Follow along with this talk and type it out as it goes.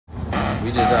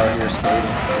We just out here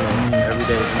skating,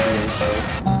 everyday NBA shit.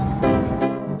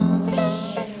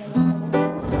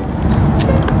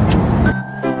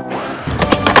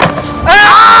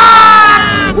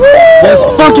 Yes,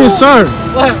 fucking sir.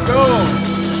 Let's go.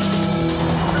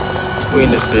 We in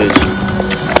this bitch.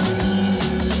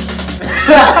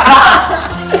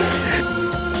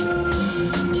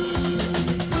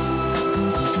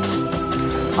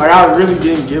 Like, I really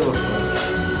didn't give a fuck.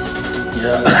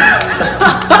 Yeah.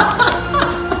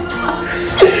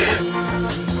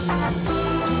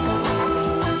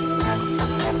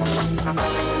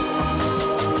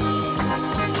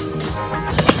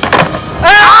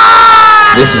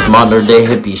 This is modern day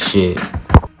hippie shit.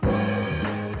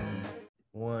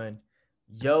 One.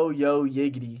 Yo,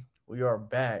 yiggity. We are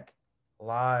back.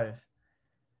 Live.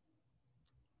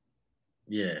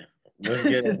 Yeah. What's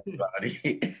good,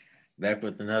 everybody? Back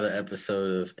with another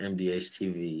episode of MDH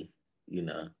TV. You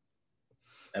know,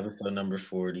 episode number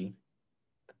 40.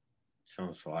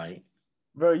 Sounds slight.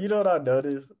 Bro, you know what I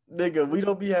noticed? Nigga, we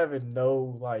don't be having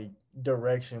no, like,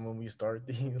 direction when we start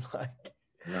these. Like,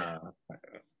 Nah,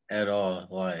 at all.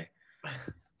 Like,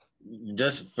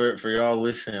 just for y'all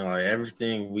listening, like,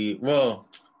 everything not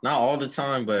all the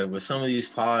time, but with some of these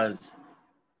pods,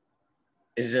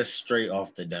 it's just straight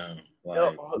off the dome.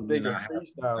 Like, nigga,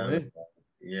 freestyling.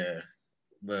 Yeah.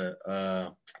 But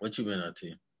what you been up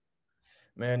to?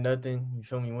 Man, nothing. You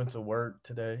feel me? Went to work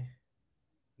today.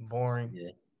 Boring.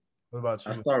 Yeah. What about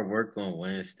you? I start work on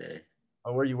Wednesday.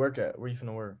 Oh, where you work at? Where you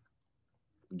finna work?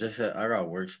 I got a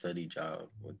work study job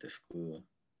with the school.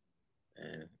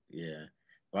 And yeah.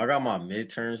 Well, I got my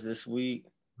midterms this week.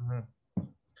 Mm-hmm.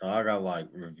 So I got like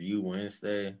review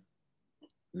Wednesday. And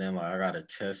then like I got a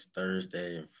test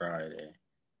Thursday and Friday.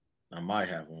 I might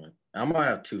have one. I might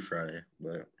have two Friday,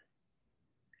 but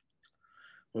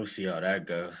we'll see how that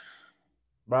go.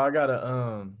 Bro, I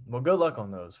gotta well, good luck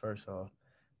on those first off.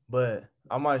 But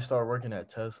I might start working at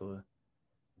Tesla.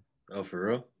 Oh, for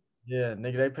real? Yeah,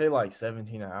 nigga, they pay like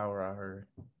 17 an hour, I heard.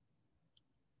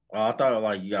 Oh, I thought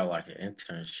like you got like an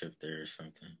internship there or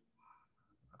something.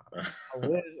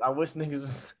 I wish niggas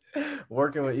was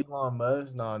working with Elon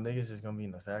Musk. No, niggas just gonna be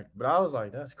in the factory. But I was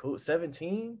like, that's cool.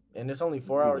 17? And it's only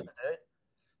 4 hours a day?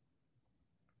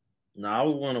 No, I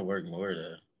would want to work more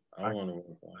though. I want to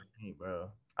work more. Bro.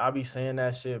 I'll be saying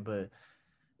that shit, but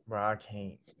bro, I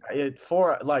can't.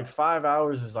 5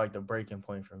 hours is like the breaking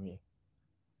point for me.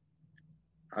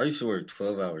 I used to work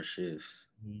 12-hour shifts.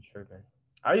 You tripping.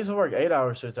 I used to work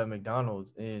 8-hour shifts at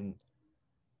McDonald's, and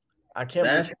I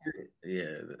can't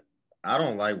yeah. I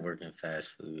don't like working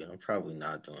fast food. I'm probably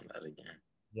not doing that again.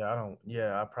 Yeah, I don't.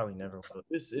 Yeah, I probably never will.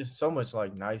 It's so much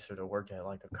like nicer to work at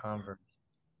like a Converse.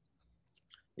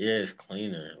 Yeah, it's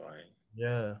cleaner. Like,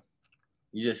 yeah,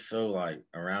 you just so like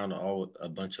around a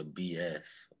bunch of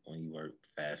BS when you work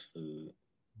fast food.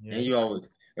 Yeah. And you always,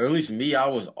 or at least me, I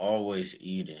was always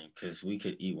eating because we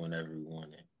could eat whenever we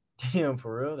wanted. Damn,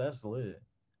 for real, that's lit.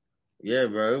 Yeah,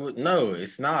 bro. No,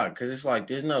 it's not, because it's like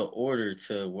there's no order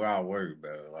to where I work,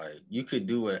 bro. Like, you could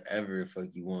do whatever the fuck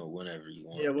you want whenever you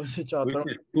want. Yeah, what's it y'all Which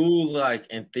is cool, like,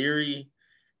 in theory,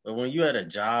 but when you at a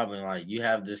job and, like, you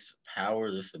have this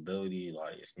power, this ability,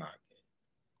 like, it's not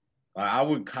good. Like,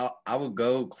 I would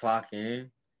go clock in,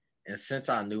 and since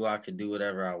I knew I could do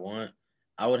whatever I want,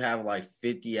 I would have, like,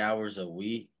 50 hours a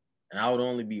week, and I would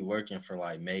only be working for,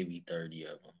 like, maybe 30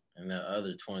 of them. And the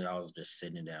other 20, I was just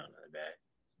sitting down in the back.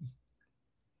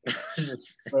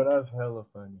 Bro, that's hella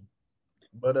funny.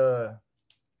 But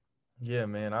yeah,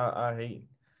 man, I hate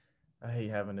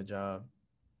having a job.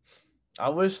 I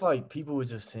wish like people would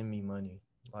just send me money.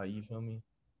 Like, you feel me?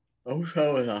 I wish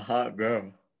I was a hot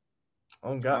girl.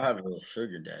 Oh God, I have a little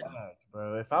sugar daddy,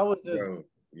 bro. If I was just, bro,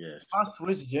 yes. If I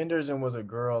switched genders and was a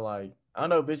girl, like, I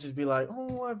know bitches be like,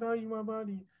 oh, I value my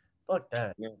body. Fuck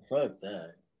that. Man, fuck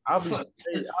that. I'll be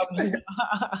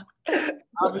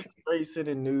straight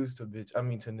sending news to to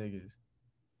niggas.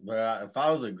 But if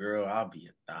I was a girl, I'd be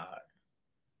a thought.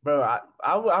 Bro,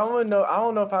 I wouldn't know. I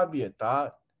don't know if I'd be a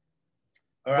thought.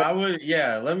 Or I would,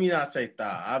 yeah. Let me not say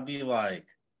thought. I'd be like,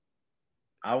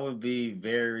 I would be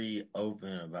very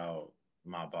open about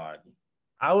my body.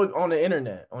 I would on the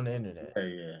internet.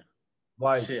 Yeah.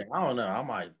 Like, shit, I don't know. I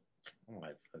might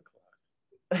fuck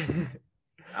a lot.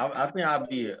 I think I'd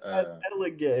be hella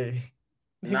gay.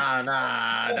 Nah.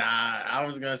 I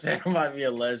was gonna say I might be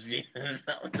a lesbian.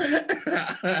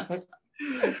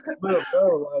 But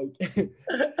bro,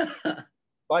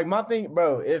 like my thing,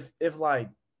 bro. If like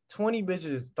 20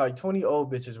 bitches, like 20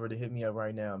 old bitches, were to hit me up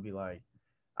right now and be like,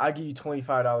 "I give you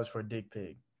 $25 for a dick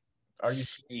pic," are you?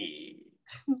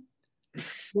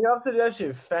 Yeah, I'm saying that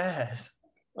shit fast.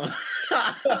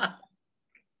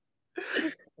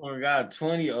 Oh my God,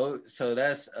 20. Oh, so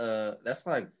that's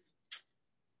like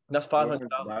That's $500.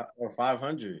 400 or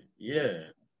 500. Yeah, Yeah.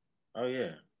 Oh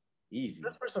yeah. Easy.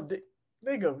 just for some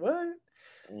nigga. What?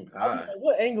 Oh I'm God. like,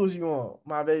 what angles you want,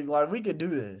 my baby? Like we could do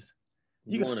this.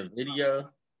 You You could want a video?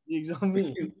 you know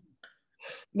me,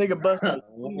 nigga. Bust like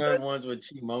 20 One ones with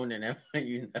you moaning and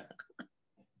you know.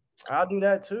 I'll do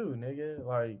that too, nigga.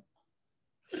 Like,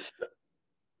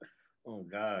 Oh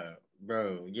God,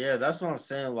 bro. Yeah, that's what I'm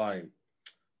saying. Like,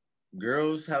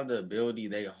 girls have the ability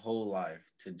their whole life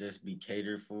to just be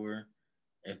catered for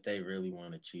if they really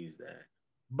want to choose that.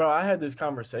 bro, I had this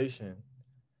conversation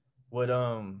with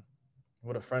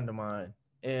with a friend of mine,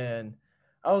 and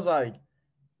I was like,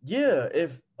 yeah,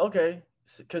 if okay,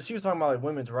 because she was talking about like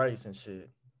women's rights and shit.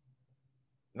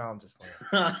 No, I'm just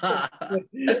playing.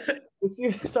 She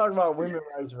was talking about women's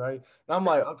rights, right? And I'm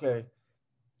like, okay,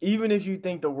 even if you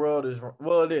think the world is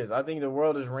well, it is. I think the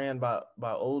world is ran by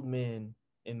old men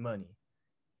and money.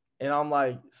 And I'm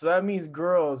like, so that means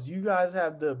girls, you guys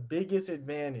have the biggest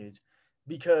advantage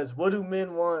because what do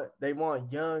men want? They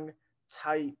want young,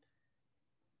 tight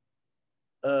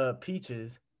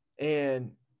peaches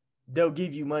and they'll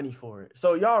give you money for it.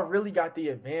 So y'all really got the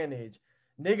advantage.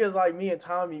 Niggas like me and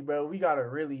Tommy, bro, we gotta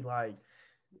really like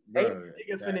ain't Bro,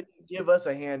 nigga that finna give us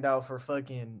a handout for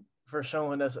fucking for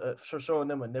showing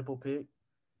them a nipple pic.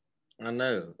 I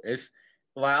know. It's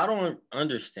like I don't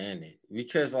understand it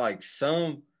because like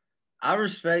some I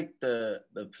respect the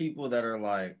people that are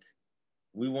like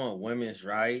we want women's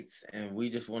rights and we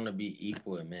just want to be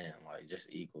equal to men, like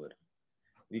just equal.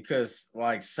 Because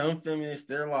like some feminists,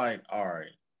 they're like, all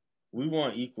right, we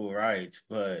want equal rights,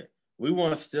 but we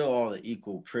want still all the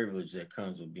equal privilege that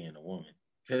comes with being a woman.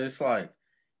 Because it's like,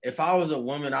 if I was a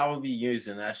woman, I would be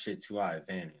using that shit to our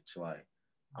advantage. Like,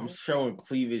 I'm showing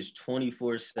cleavage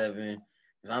 24/7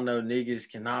 because I know niggas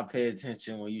cannot pay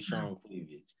attention when you showing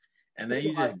cleavage, and then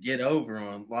you just get over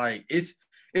on like it's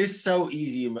so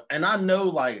easy, and I know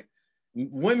like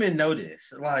women know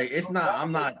this. Like, it's not.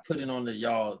 I'm not putting on the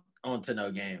y'all onto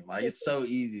no game. Like, it's so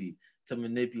easy to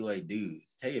manipulate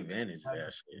dudes. Take advantage of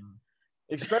that shit.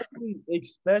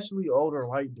 Especially older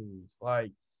white dudes.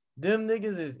 Like them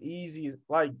niggas is easy.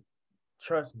 Like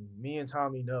trust me, me and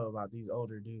Tommy know about these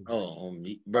older dudes. Oh, on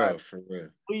me, Like bro, for real.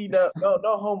 we know, no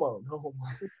homo, no homo.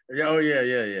 Oh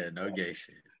yeah. No gay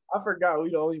shit. I forgot we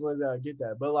the only ones that get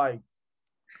that, but like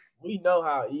we know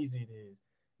how easy it is,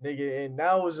 nigga. And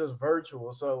now it's just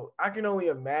virtual, so I can only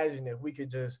imagine if we could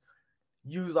just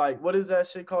use like what is that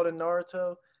shit called in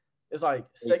Naruto? It's like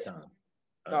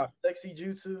FaceTime. sexy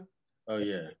jutsu. Oh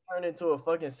yeah. Turn into a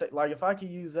fucking like if I could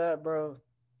use that, bro,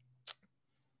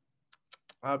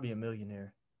 I'd be a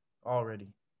millionaire already.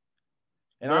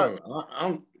 And Bro,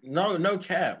 I'm no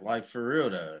cap. Like, for real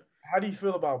though. how do you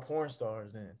feel about porn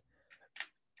stars then?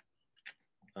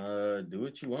 Do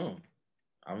what you want.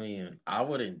 I mean, I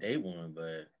wouldn't date one,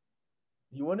 but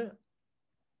You wouldn't?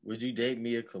 would you date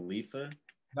Mia Khalifa?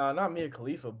 Nah, not Mia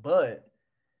Khalifa, but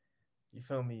you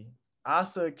feel me?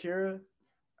 Asa Akira.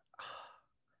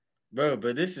 Bro,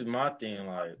 but this is my thing.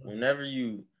 Like, whenever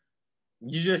you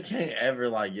just can't ever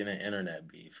like get an internet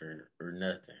beef or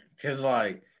nothing. Cause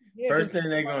like Yeah, first thing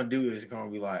they're gonna do is gonna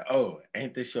be like, oh,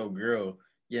 ain't this your girl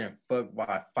getting fucked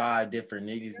by 5 different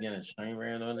niggas getting a train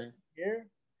ran on her? here.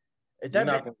 If You're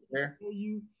that not makes gonna care?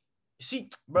 you, she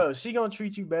gonna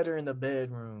treat you better in the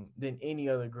bedroom than any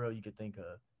other girl you could think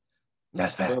of.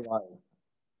 That's But fact. like,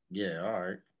 yeah, all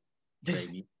right,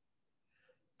 baby.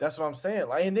 That's what I'm saying.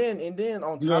 Like, and then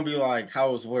on You're gonna top, be like,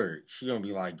 how was work? She gonna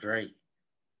be like, great.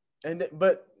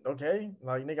 but okay,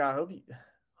 like nigga, I hope you.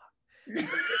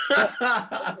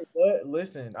 But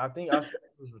listen, I think Asa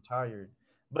was retired.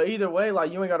 But either way,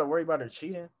 like you ain't got to worry about her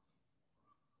cheating.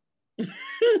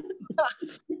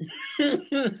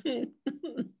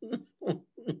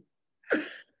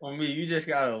 I mean, you just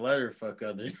gotta let her fuck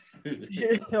others.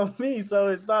 You know me, so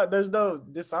it's not. There's no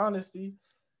dishonesty.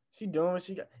 She doing what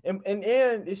she got, and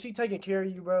is she taking care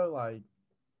of you, bro? Like,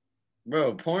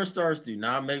 Bro, porn stars do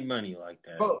not make money like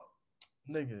that. bro,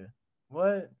 nigga,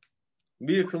 what?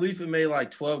 Mia Khalifa made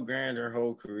like 12 grand her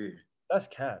whole career. That's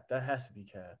cap. That has to be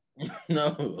cap.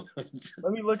 No.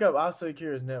 Let me look up Asa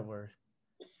Akira's net worth.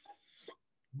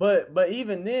 But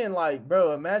even then, like,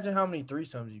 bro, imagine how many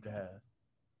threesomes you could have.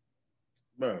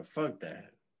 Bro, fuck that.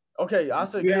 Okay,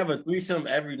 Asa We Akira, have a threesome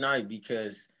every night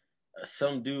because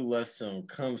some dude left some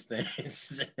cum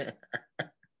stains.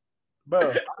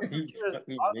 bro, He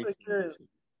fucking Asa makes Akira's,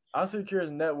 Asa Akira's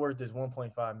net worth is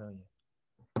 1.5 million.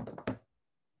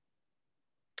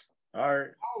 All right.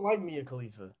 I don't like Mia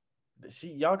Khalifa.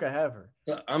 Y'all can have her.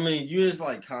 So, I mean, you is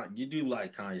like you do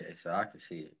like Kanye, so I can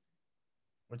see it.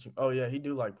 What you? Oh yeah, he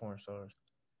do like porn stars.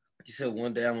 He said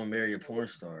one day I'm gonna marry a porn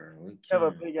star. We Have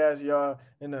a can't. big ass yard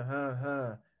in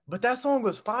the But that song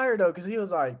was fire though, because he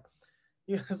was like,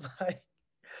 he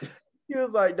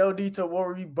was like, no need to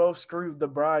worry, we both screwed the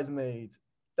bridesmaids.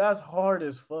 That's hard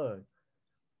as fuck.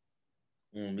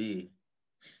 Me.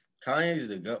 Kanye's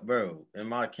the go, bro. In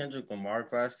my Kendrick Lamar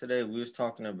class today, we was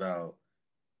talking about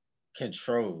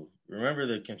Control. Remember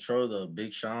the Control, the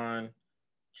Big Sean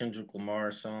Kendrick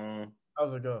Lamar song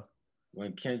How's it go?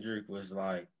 when Kendrick was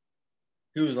like,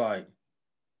 he was like,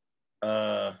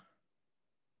 uh,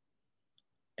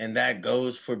 and that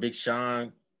goes for Big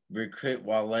Sean, Big Crit,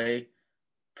 Wale,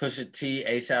 Pusha T,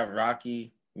 ASAP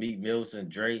Rocky, Meek Mills, and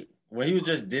Drake. When he was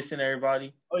just dissing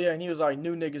everybody. Oh yeah, and he was like,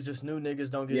 new niggas, just new niggas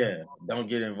don't get Yeah, don't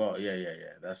get involved. Yeah.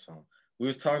 That song. We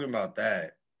was talking about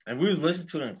that, and we was listening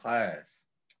to it in class.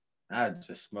 I had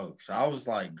just smoked, so I was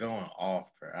like going off,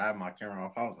 bro. I had my camera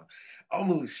off. I was like,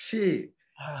 "Oh shit,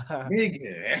 involved.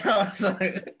 nigga!" And I was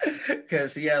like,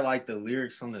 because he had like the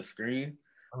lyrics on the screen,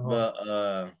 Uh-huh.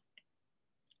 but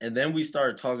and then we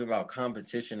started talking about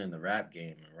competition in the rap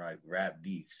game and right rap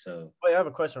beef. So Wait, I have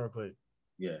a question real quick.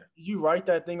 yeah, Did you write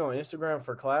that thing on Instagram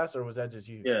for class, or was that just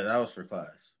you? yeah, that was for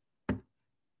class.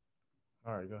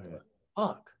 All right, go ahead.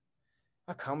 Fuck,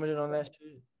 I commented on that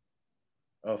shit.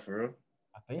 Oh, for real?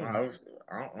 I No, think.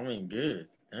 I mean, good.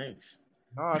 Thanks.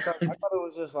 No, I thought it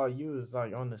was just like you was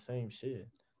like on the same shit.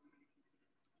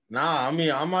 Nah, I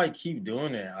mean, I might keep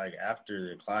doing it like after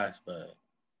the class, but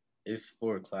it's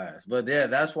for class. But yeah,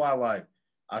 that's why like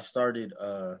I started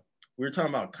we were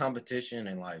talking about competition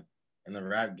and like in the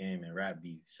rap game and rap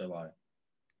beef. So like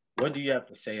what do you have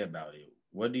to say about it?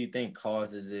 What do you think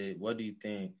causes it? What do you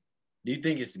think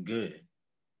it's good?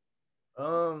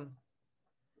 Um,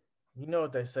 you know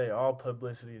what they say? All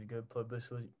publicity is good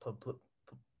publicity. All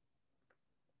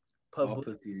Public.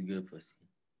 pussy is good pussy.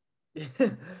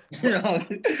 but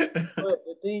but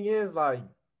the thing is, like,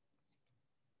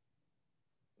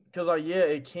 because like yeah,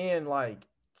 it can like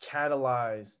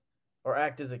catalyze or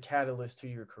act as a catalyst to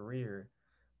your career,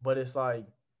 but it's like,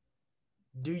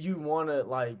 do you want to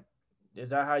like?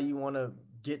 Is that how you want to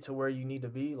get to where you need to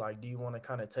be? Like, do you want to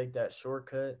kind of take that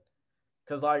shortcut?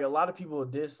 Because like a lot of people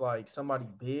dislike somebody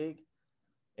big,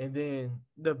 and then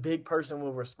the big person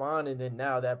will respond, and then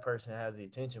now that person has the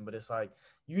attention. But it's like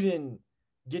you didn't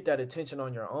get that attention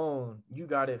on your own; you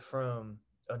got it from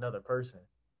another person.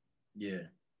 Yeah.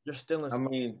 You're stealing I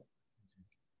somebody. mean,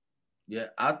 yeah,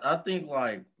 I think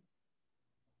like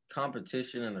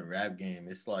competition in the rap game,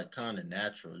 it's like kind of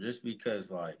natural just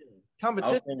because like I was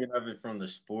Competition. thinking of it from the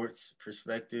sports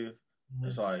perspective.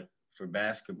 It's Mhm. like for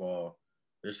basketball,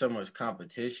 there's so much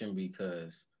competition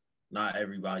because not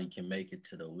everybody can make it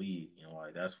to the league. You know,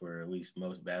 like that's where at least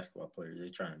most basketball players they're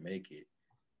trying to make it.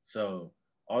 So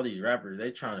all these rappers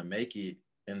they trying to make it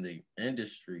in the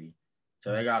industry.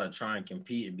 So they gotta try and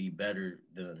compete and be better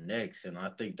than the next. And I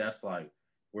think that's like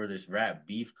where this rap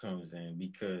beef comes in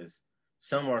because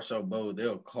some are so bold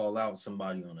they'll call out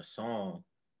somebody on a song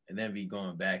and then be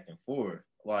going back and forth.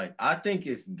 Like I think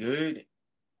it's good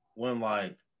when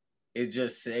like it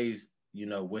just says, you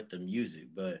know, with the music.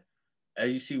 But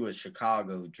as you see with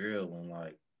Chicago drill and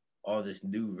like all this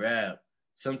new rap,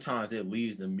 sometimes it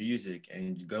leaves the music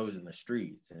and goes in the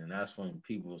streets, and that's when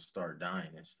people start dying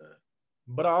and stuff.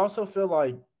 But I also feel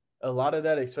like a lot of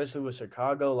that, especially with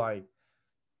Chicago, like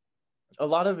a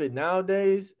lot of it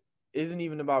nowadays isn't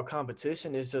even about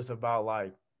competition. It's just about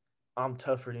like I'm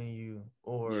tougher than you,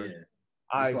 or Yeah, it's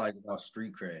I like about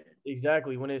street cred.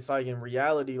 exactly when it's like in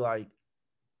reality, like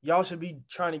y'all should be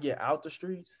trying to get out the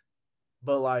streets,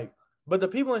 but like, but the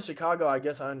people in Chicago, I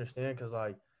guess I understand because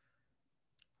like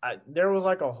there was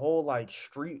like a whole like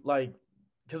street like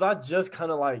because I just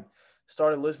kind of like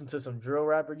started listening to some drill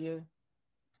rap again.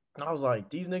 And I was like,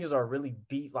 these niggas are really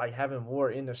beat like having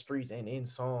war in the streets and in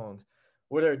songs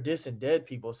where they're dissing dead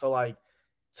people. So like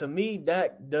to me,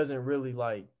 that doesn't really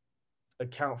like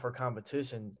account for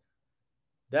competition.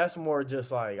 That's more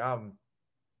just like I'm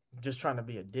just trying to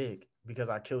be a dick because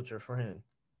I killed your friend.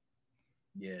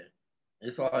 Yeah,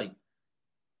 it's like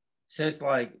since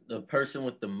like the person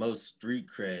with the most street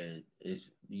cred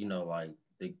is you know like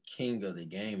the king of the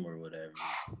game or whatever,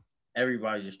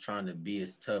 everybody just trying to be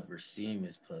as tough or seem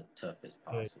as tough as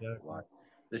Yeah, possible. exactly. Like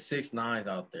the 6ix9ines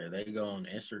out there, they go on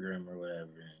Instagram or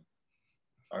whatever and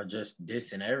are just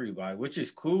dissing everybody, which is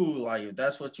cool. Like if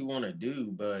that's what you want to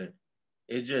do, but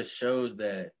it just shows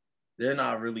that they're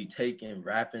not really taking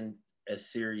rapping as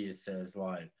serious as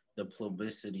like the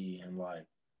publicity and like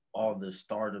all the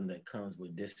stardom that comes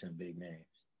with dissing big names.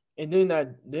 And then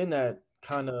that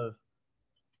kind of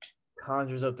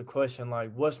conjures up the question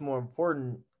like, what's more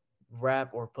important, rap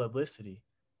or publicity?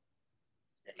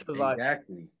 Because like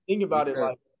exactly. think about it, Because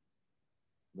like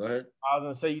go ahead. I was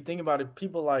gonna say, you think about it,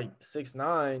 people like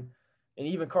 6ix9ine and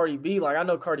even Cardi B. Like I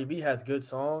know Cardi B has good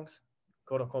songs,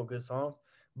 quote unquote good songs,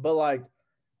 but like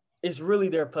it's really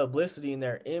their publicity and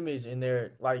their image and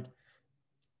their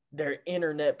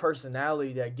internet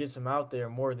personality that gets them out there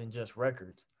more than just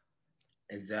records.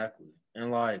 Exactly.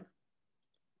 And like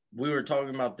we were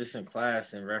talking about this in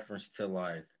class in reference to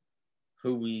like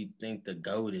who we think the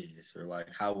GOAT is, or like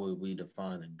how would we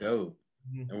define the GOAT.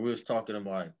 Mhm. And we was talking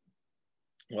about,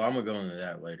 well, I'm gonna go into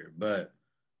that later, but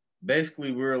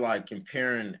basically we were like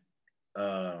comparing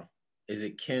uh is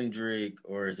it Kendrick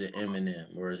or is it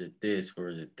Eminem or is it this or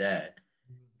is it that?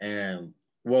 And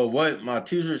well, what my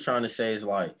teacher was trying to say is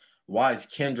like, why is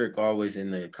Kendrick always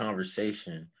in the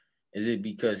conversation? Is it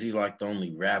because he's like the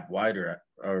only rap whiter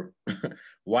or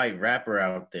white rapper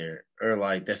out there, or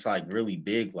like that's like really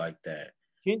big like that?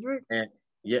 Kendrick, And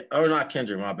yeah, or not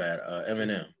Kendrick, my bad,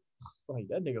 Eminem. it's like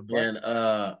that nigga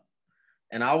black.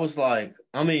 And I was like,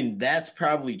 I mean, that's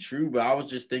probably true, but I was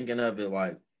just thinking of it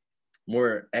like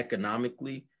more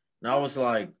economically. And I was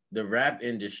like, the rap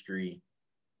industry,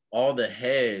 all the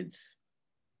heads,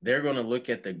 they're going to look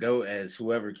at the GOAT as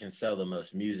whoever can sell the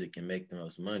most music and make the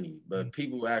most money. But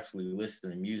people who actually listen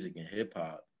to music and hip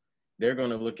hop, they're going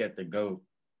to look at the GOAT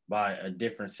by a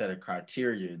different set of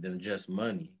criteria than just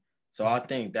money. So I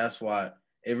think that's why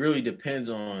it really depends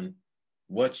on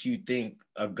what you think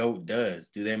a GOAT does.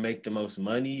 Do they make the most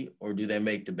money or do they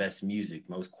make the best music,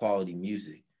 most quality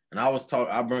music? And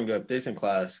I bring up this in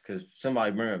class because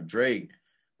somebody bring up Drake.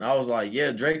 And I was like,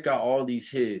 yeah, Drake got all these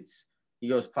hits. He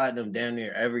goes platinum damn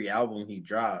near every album he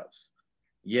drops.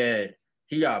 Yet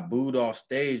he got booed off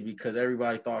stage because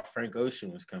everybody thought Frank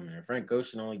Ocean was coming. And Frank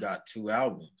Ocean only got 2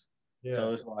 albums. Yeah,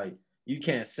 So it's like you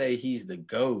can't say he's the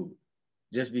GOAT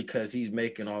just because he's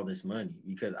making all this money.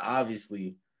 Because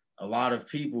obviously a lot of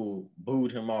people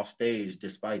booed him off stage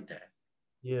despite that.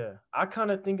 yeah. I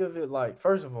kind of think of it like,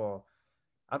 first of all,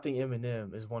 I think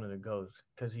Eminem is one of the goats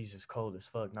because he's just cold as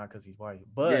fuck, not because he's white.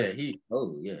 But Yeah,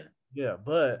 oh yeah. yeah,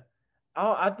 but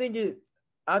I think it.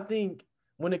 I think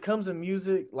when it comes to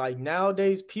music, like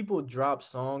nowadays, people drop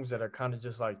songs that are kind of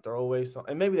just like throwaway songs,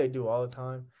 and maybe they do all the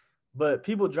time, but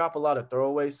people drop a lot of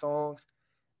throwaway songs,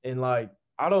 and like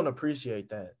I don't appreciate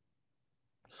that.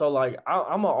 So like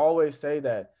I'm gonna always say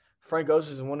that Frank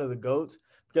Ocean is one of the goats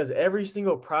because every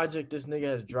single project this nigga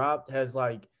has dropped has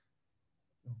like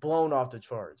blown off the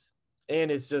charts, and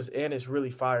it's really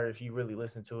fire if you really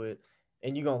listen to it,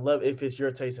 and you're gonna love it if it's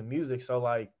your taste in music. So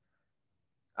like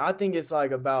I think it's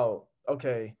like about,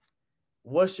 okay,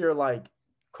 what's your like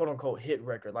quote unquote hit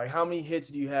record? Like how many hits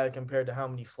do you have compared to how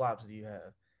many flops do you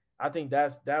have? I think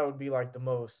that would be like the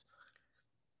most,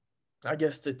 I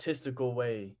guess, statistical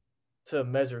way to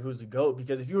measure who's the GOAT.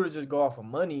 Because if you were to just go off of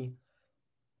money,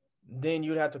 then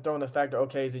you'd have to throw in the factor,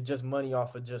 okay, is it just money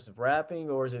off of just rapping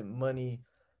or is it money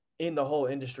in the whole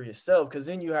industry itself? Because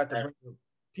then you have to bring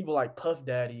people like Puff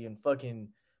Daddy and fucking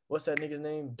what's that nigga's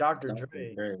name? Dr. Dr.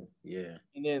 Dre. Dre, yeah.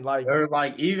 And then like Or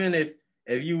like even if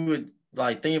you would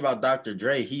like think about Dr.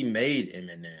 Dre, he made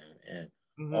Eminem and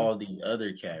mhm, all these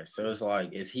other cats. So it's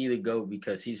like, is he the GOAT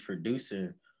because he's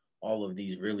producing all of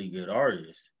these really good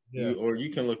artists? yeah, You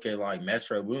can look at like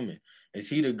Metro Boomin. Is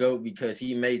he the GOAT because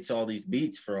he makes all these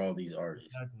beats for all these artists?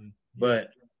 exactly. Yeah. But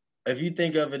if you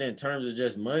think of it in terms of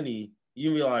just money, you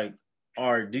can be like,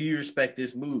 or do you respect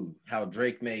this move? How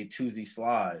Drake made Tuesday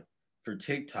Slide for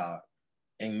TikTok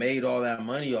and made all that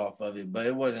money off of it, but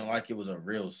it wasn't like it was a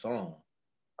real song.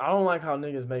 I don't like how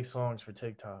niggas make songs for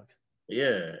TikToks.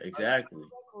 Yeah, exactly.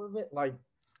 Like,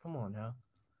 come on now.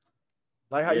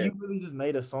 Like how Yeah, you really just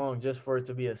made a song just for it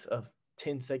to be a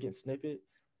 10-second snippet.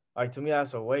 Like to me,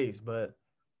 that's a waste. But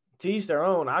to each their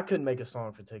own. I couldn't make a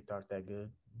song for TikTok that good.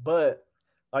 But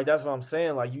like that's what I'm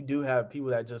saying. Like you do have people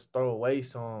that just throw away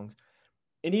songs.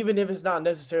 And even if it's not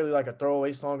necessarily like a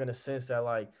throwaway song in the sense that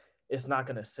like it's not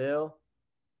gonna sell,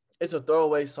 it's a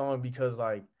throwaway song because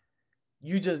like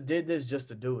you just did this just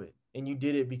to do it. And you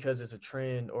did it because it's a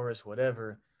trend or it's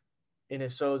whatever. And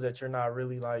it shows that you're not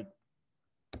really like,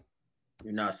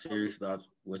 you're not serious about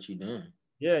what you're doing.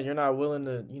 yeah, you're not willing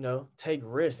to, take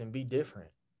risks and be different.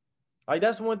 Like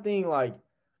that's one thing, like,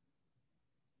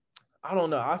 I don't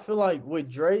know. I feel like with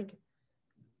Drake,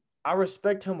 I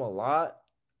respect him a lot,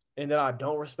 and then I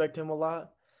don't respect him a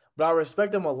lot. But I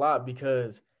respect him a lot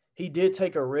because he did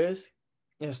take a risk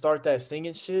and start that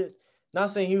singing shit.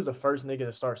 Not saying he was the first nigga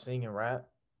to start singing rap,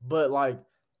 but like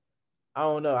I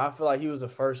don't know. I feel like he was the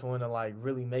first one to like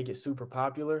really make it super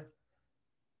popular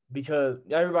because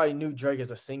everybody knew Drake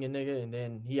as a singing nigga, and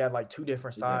then he had like two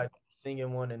different Yeah. sides, the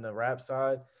singing one and the rap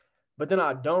side. But then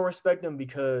I don't respect him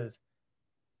because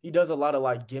he does a lot of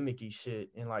like gimmicky shit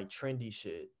and like trendy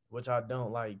shit, which I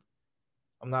don't like.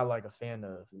 I'm not like a fan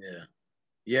of. Yeah.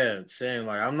 Yeah, saying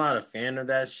like I'm not a fan of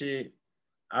that shit.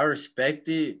 I respect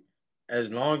it as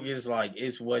long as like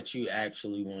it's what you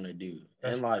actually want to do.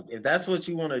 And That's like if that's what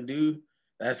you want to do,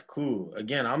 that's cool.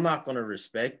 Again, I'm not gonna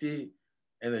respect it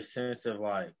in the sense of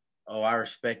like, oh, I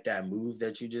respect that move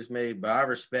that you just made, but I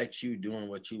respect you doing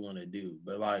what you want to do.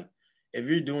 But like if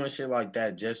you're doing shit like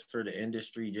that just for the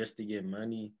industry, just to get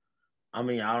money, I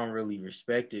mean, I don't really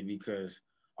respect it because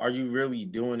are you really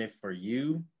doing it for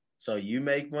you? So you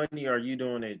make money, or are you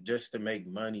doing it just to make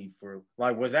money for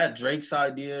like was that Drake's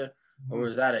idea or Mhm.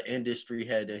 was that an industry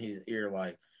head in his ear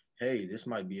like, hey, this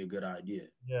might be a good idea?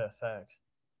 Yeah, facts.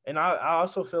 And I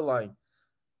also feel like,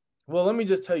 well, let me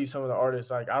just tell you some of the artists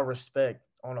like I respect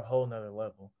on a whole nother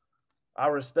level. I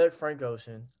respect Frank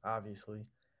Ocean, obviously.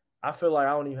 I feel like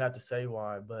I don't even have to say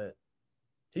why, but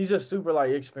he's just super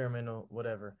like experimental,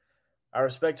 whatever. I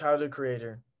respect Tyler the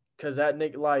Creator because that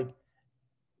nigga like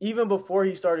even before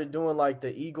he started doing like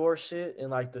the Igor shit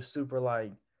and like the super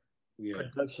like Yeah.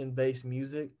 production based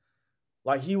music,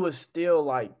 like he was still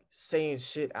like saying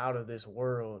shit out of this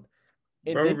world.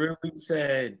 And Bro then really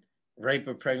said rape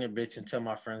a pregnant bitch until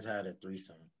my friends had a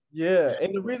threesome. yeah,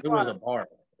 And and it was a bar.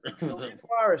 It the was a reason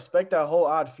why I respect that whole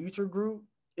Odd Future group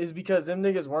is because them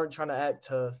niggas weren't trying to act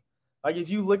tough. Like if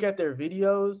you look at their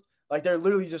videos, like they're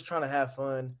literally just trying to have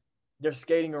fun. They're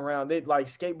skating around. They like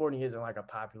skateboarding isn't like a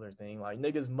popular thing. Like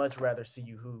niggas much rather see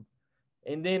you hoop.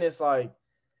 And then it's like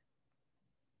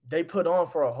they put on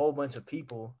for a whole bunch of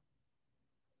people.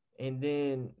 And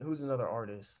then who's another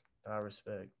artist that I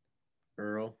respect?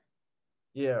 Earl.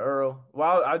 Yeah, Earl.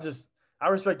 Well, I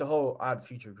respect the whole Odd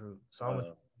Future group, so I'm gonna Uh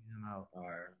check him out. all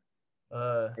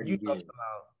right. You Freddie know Gibbs.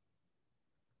 about?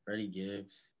 Freddie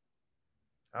Gibbs.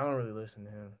 I don't really listen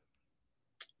to him.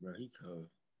 Bro, he cold.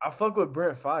 I fuck with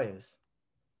Brent Fayez.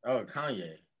 Oh,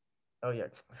 Kanye. Oh yeah,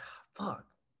 fuck.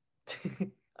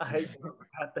 I hate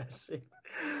about that shit.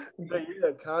 But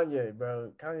yeah, Kanye,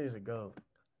 bro. Kanye's a goat.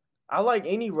 I like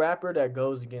any rapper that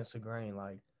goes against the grain.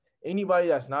 Like anybody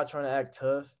that's not trying to act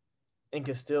tough and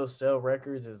can still sell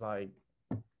records is like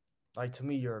to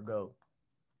me, you're a goat.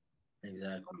 As long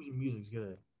Exactly. as your music's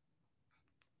good.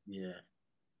 Yeah.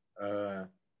 Uh,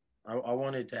 I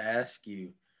wanted to ask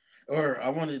you, or I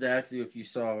wanted to ask you if you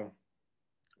saw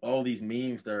all these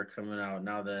memes that are coming out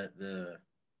now that the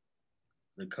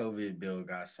COVID bill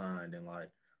got signed and like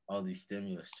all these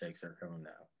stimulus checks are coming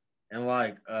out. And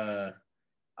like I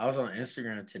was on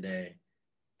Instagram today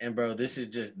and bro, this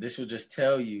will just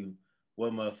tell you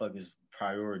what motherfuckers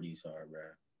priorities are, bro.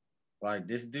 Like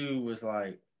this dude was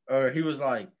like or he was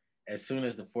like as soon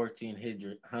as the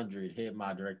 1400 hit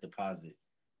my direct deposit,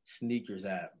 sneakers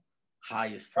app,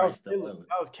 highest That was price the Caleb. lowest.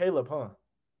 That was Caleb, huh?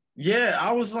 Yeah,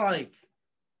 I was like,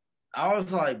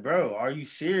 bro, are you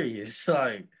serious?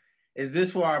 Like, is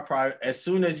this where our private? As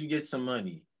soon as you get some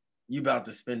money, you about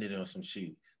to spend it on some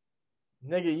shoes.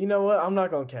 Nigga, you know what? I'm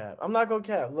not gonna cap. I'm not gonna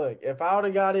cap. Look, if I would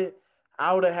have got it,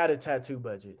 I would have had a tattoo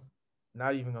budget.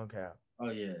 Not even gonna cap. Oh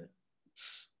yeah,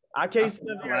 I I can't sit see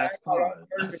up the here and last act like card. I'm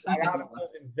I perfect. see Like the I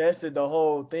just invested the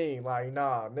whole thing. Like,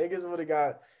 nah, niggas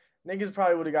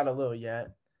probably would have got a little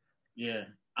yet. yeah.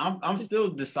 I'm still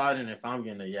deciding if I'm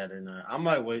getting a yet or not. I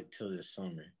might wait till this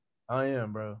summer. I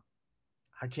am, bro.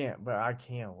 I can't, bro. I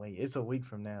can't wait. It's a week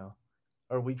from now,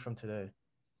 or a week from today.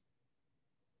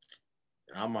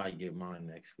 I might get mine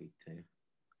next week too.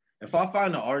 If I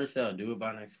find an artist that'll do it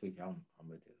by next week, I'm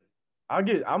gonna do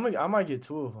it. I might get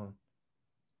two of them.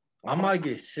 I I might. might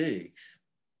get six.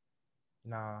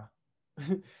 Nah,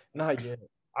 not yet.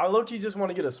 I low key just want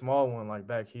to get a small one, like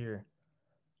back here.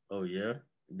 Oh yeah.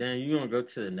 Then you gonna go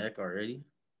to the neck already?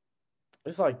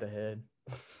 It's like the head.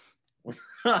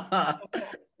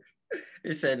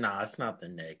 It said, "Nah, it's not the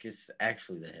neck. It's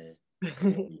actually the head. It's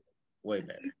Yeah, way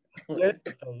better." it's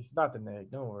the face, not the neck.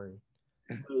 Don't worry.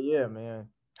 But yeah, man.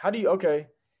 Okay?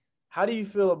 How do you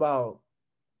feel about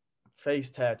face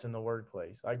tats in the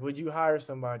workplace? Like, would you hire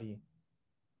somebody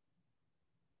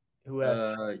who has?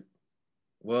 uh,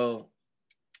 well,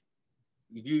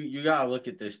 you gotta look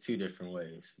at this two different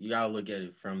ways. You gotta look at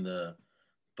it from the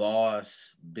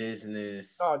boss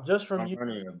business. No, just from I'm you.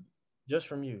 running a Just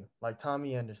from you, like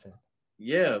Tommy Anderson.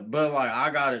 yeah, but like I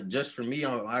gotta just for me,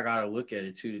 I gotta look at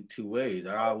it two ways.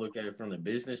 I gotta look at it from the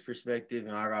business perspective,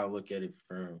 and I gotta look at it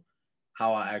from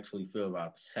how I actually feel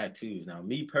about tattoos. Now,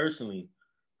 me personally,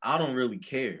 I don't really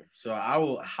care, so I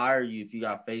will hire you if you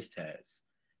got face tats,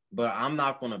 but I'm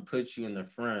not gonna put you in the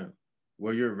front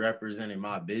where you're representing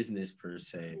my business per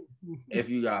se. If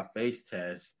you got face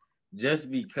tats,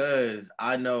 just because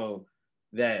I know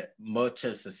that much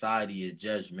of society is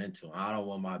judgmental. I don't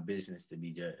want my business to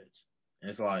be judged. And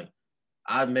it's like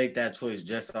I'd make that choice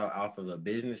just off of a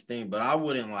business thing, but I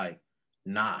wouldn't like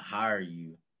not hire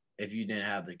you if you didn't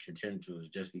have the credentials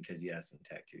just because you had some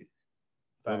tattoos.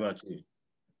 What about you?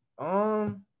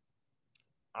 Um,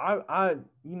 I,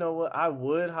 you know what? I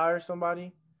would hire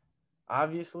somebody,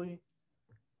 obviously,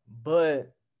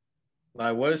 but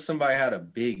Like, what if somebody had a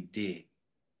big dick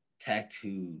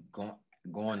tattoo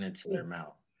going into their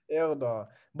mouth? hell no.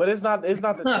 But it's not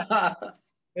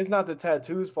the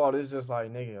tattoo's fault. It's just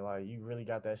like nigga, like you really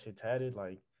got that shit tatted.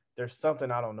 Like there's something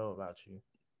I don't know about you.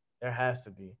 There has to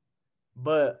be.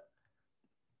 But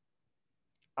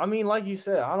I mean, like you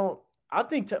said, I don't. I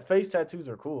think face tattoos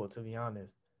are cool. To be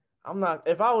honest, I'm not.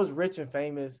 If I was rich and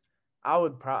famous, I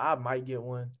would. I might get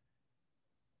one,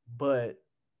 but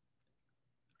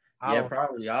I Yeah, don't.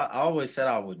 probably. I always said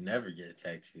I would never get a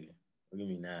tattoo. Look at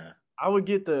me now. I would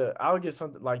get the. I would get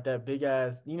something like that big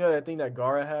ass. You know that thing that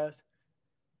Gara has.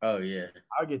 Oh yeah.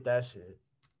 I'll get that shit.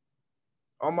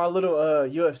 On my little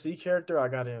UFC character, I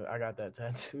got him. I got that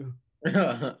tattoo.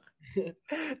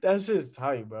 That shit's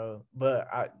tight, bro. But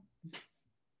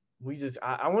we just.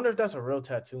 I wonder if that's a real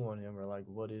tattoo on him or like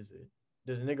what is it?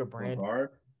 Does a nigga brand?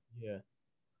 Yeah.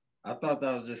 I thought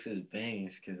that was just his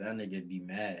veins because that nigga be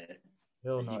mad.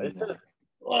 Hell no. He be It says. like,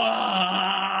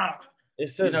 ah! It You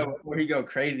says. know, before he go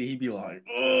crazy, he be like,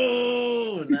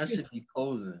 oh, and that should be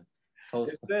posing.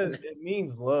 It says it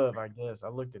means love. I guess I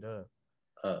looked it up.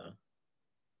 Uh,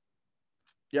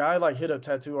 Yeah, I like hit up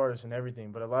tattoo artists and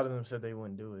everything, but a lot of them said they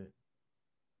wouldn't do it.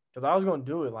 Cause I was gonna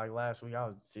do it like last week. I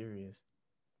was serious.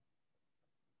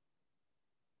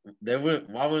 they would.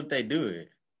 Why wouldn't they do it?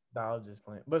 Nah, I was just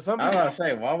playing. But some I was people, gonna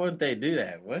say, why wouldn't they do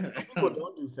that? What? some people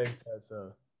don't do face tats.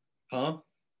 So Huh?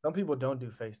 some people don't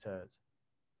do face tats.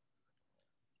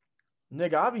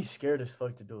 Nigga, I'd be scared as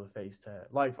fuck to do a face tat.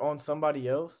 Like on somebody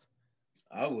else.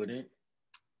 I wouldn't.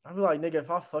 I'd be like, nigga,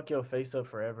 if I fuck your face up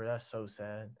forever, that's so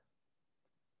sad.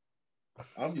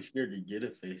 I'll be scared to get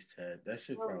a face tat. That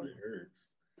shit probably hurts.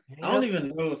 I Hell, don't even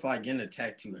know if like getting a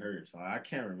tattoo hurts. Like, I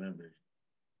can't remember.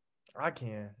 I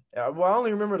can. Well, I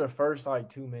only remember the first like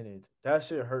 2 minutes. That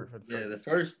shit hurt for the Yeah, first. the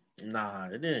first nah,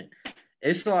 it didn't.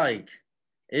 It's like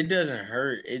it doesn't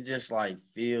hurt. It just like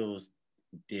feels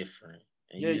different,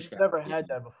 and Yeah, you you just got never to had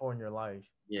that before in your life.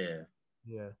 Yeah,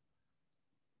 Yeah,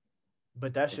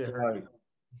 but that it's shit hurt. like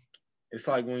it's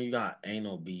like when you got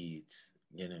anal beads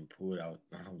getting pulled out.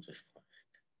 I'm just.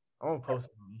 I'm gonna post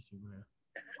it on Instagram.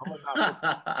 I'm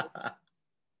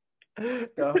gonna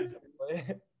not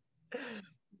put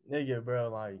nigga, bro.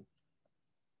 Like,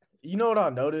 you know what I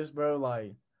noticed, bro?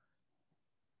 Like,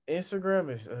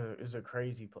 Instagram is a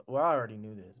crazy place. Well, I already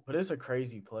knew this, but it's a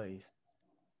crazy place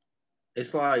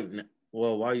It's like,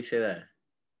 well, why you say that?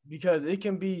 because it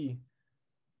can be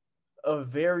a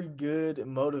very good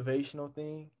motivational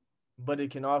thing, but it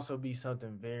can also be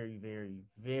something very, very,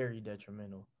 very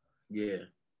detrimental. Yeah,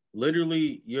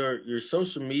 literally, your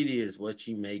social media is what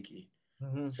you make it.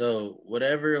 Mm-hmm. So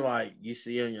whatever like you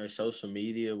see on your social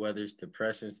media, whether it's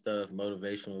depression stuff,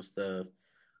 motivational stuff,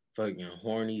 fucking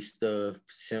horny stuff,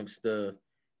 simp stuff,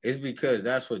 it's because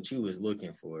that's what you was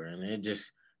looking for, and it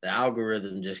just the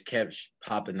algorithm just kept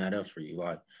popping that up for you.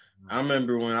 Like I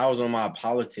remember when I was on my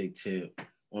politic tip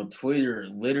on Twitter,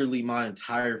 literally my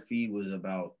entire feed was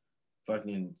about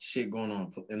fucking shit going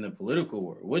on in the political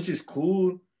world, which is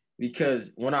cool because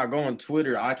when I go on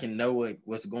Twitter, I can know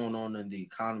what's going on in the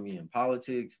economy and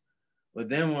politics. But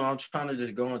then when I'm trying to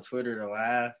just go on Twitter to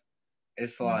laugh,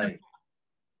 it's like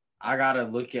I gotta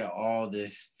look at all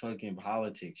this fucking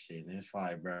politics shit, and it's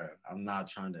like, bro, I'm not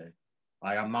trying to,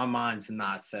 like, my mind's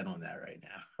not set on that right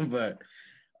now. But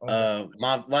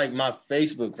my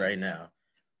Facebook right now,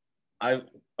 I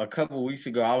a couple weeks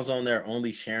ago I was on there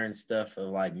only sharing stuff of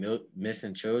like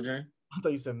missing children, I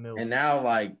thought you said milk. and now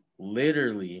like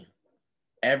literally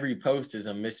every post is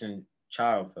a missing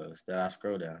child post that I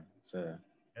scroll down. So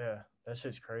Yeah, that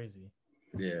shit's crazy.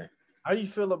 yeah, How do you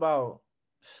feel about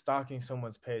stalking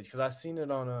someone's page? Because I seen it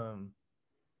on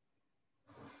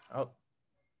I,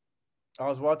 I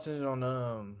was watching it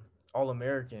on All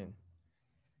American,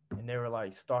 and they were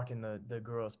like stalking the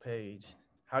girl's page.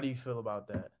 How do you feel about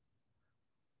that?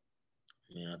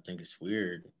 yeah, I think it's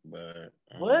weird, but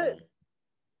What?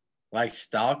 like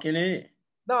stalking it.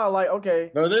 No, like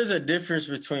okay, Bro, there's a difference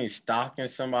between stalking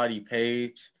somebody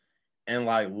page and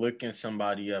like looking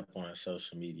somebody up on a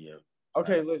social media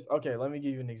okay. platform. Okay. Let me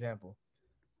give you an example.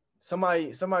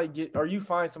 Somebody get or you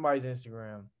find somebody's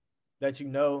Instagram that you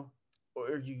know,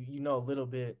 or you know a little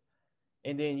bit,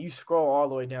 and then you scroll all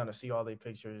the way down to see all their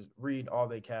pictures, read all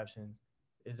their captions.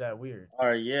 Is that weird? All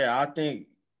right, yeah, I think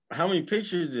How many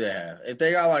pictures do they have? If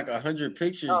they got like 100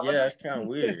 pictures, No, yeah, that's kind of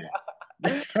weird.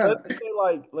 That's kind let's of. just say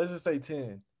like let's just say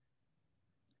 10.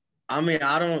 I mean,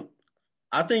 I don't.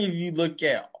 I think if you look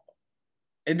at,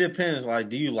 it depends. Like,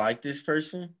 do you like this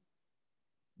person?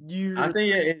 I You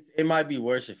think it might be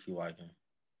worse if you like him,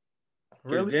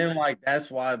 because really? then like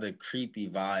that's why the creepy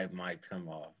vibe might come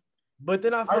off. But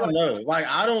then I I feel don't like know. Like,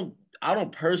 I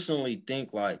don't personally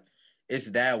think like it's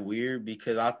that weird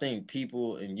because I think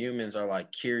people and humans are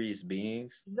like curious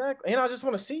beings. exactly, and I just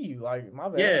want to see you. Like my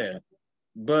bad. Yeah,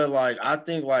 but like I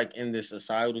think like in this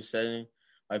societal setting,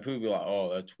 like people be like,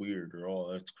 "Oh, that's weird," or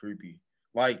 "Oh, that's creepy."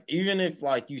 Like even if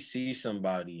like you see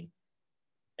somebody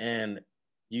and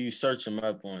you search them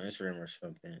up on Instagram or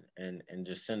something and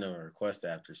just send them a request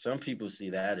after, some people see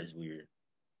that as weird.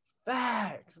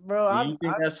 Facts, bro. Do you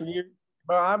think that's weird?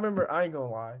 Bro, I remember. I ain't gonna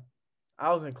lie.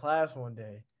 I was in class one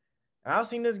day, and I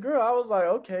seen this girl. I was like,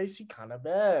 okay, she kind of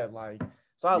bad. Like,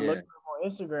 so I Yeah. looked her up on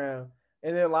Instagram,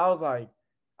 and then I was like,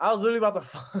 I was literally about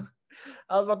to,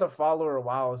 I was about to follow her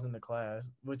while I was in the class,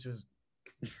 which was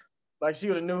like she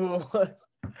would have knew who it was.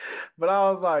 But I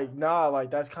was like, nah, like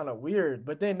that's kind of weird.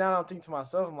 But then now I'm thinking to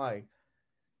myself, I'm like,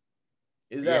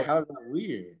 is Yeah, that how's that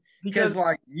weird? because Because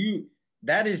like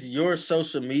that is your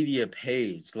social media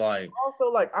page. Like,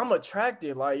 also like I'm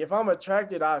attracted. Like if I'm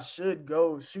attracted, I should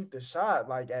go shoot the shot,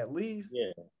 like at least.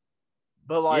 yeah,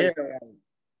 But yeah. like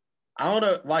I don't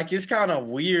know. Like, it's kind of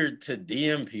weird to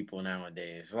DM people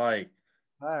nowadays. Like,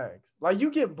 facts. Like you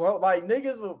get blown. Like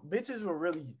bitches will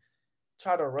really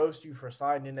try to roast you for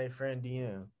sliding in their friend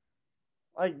DM.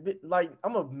 Like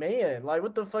I'm a man. Like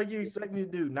what the fuck you expect me to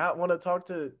do? Not want to talk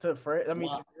to friend? I mean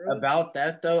to well, girls? about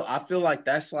that though, I feel like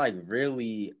that's like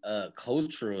really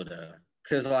cultural though.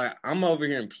 Cause like I'm over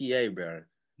here in PA, bro.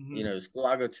 You Mm-hmm. know, the school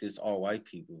I go to is all white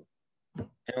people, and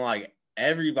like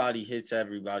everybody hits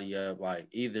everybody up, like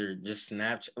either just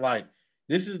Snapchat. Like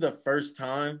this is the first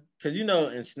time, cause you know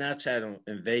in Snapchat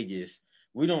in Vegas,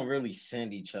 we don't really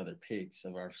send each other pics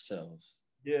of ourselves.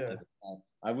 Yeah. As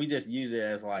like we just use it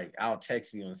as like I'll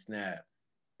text you on Snap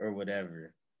or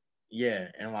whatever. Yeah,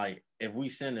 and like if we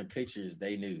send them pictures,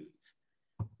 they nudes.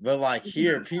 But like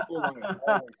here, people like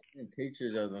always send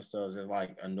pictures of themselves as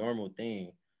like a normal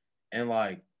thing. And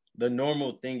like the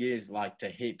normal thing is like to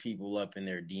hit people up in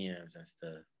their DMs and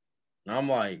stuff. And I'm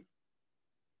like,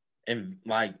 and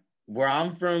like where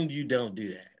I'm from, you don't do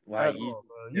that. At Like you all,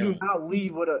 bro. You do don't. not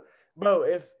leave with a bro.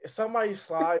 If somebody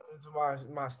slides into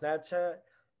my Snapchat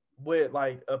with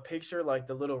like a picture, like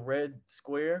the little red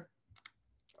square,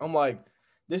 I'm like,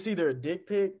 this either a dick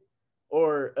pic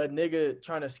or a nigga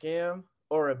trying to scam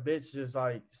or a bitch just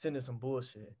like sending some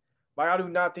bullshit. Like I do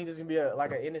not think this is gonna be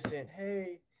like an innocent.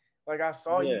 Hey, like I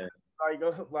saw you. Yeah.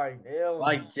 Like like hell no.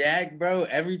 Like Jack, bro,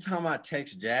 every time I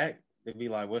text Jack, they'd be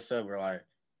like, "What's up?" Or like,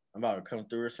 "I'm about to come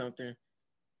through" or something.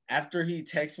 After he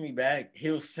texts me back,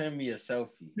 he'll send me a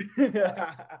selfie.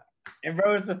 And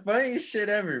bro, it's the funniest shit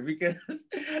ever because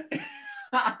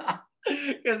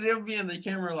because he'll be in the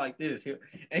camera like this. And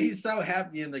he's so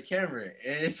happy in the camera.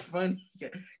 And it's funny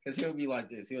because he'll be like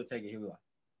this. He'll take it, he'll be like,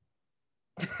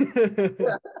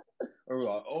 or we're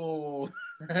like, oh,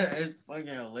 it's fucking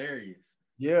hilarious.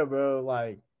 Yeah, bro.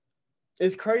 Like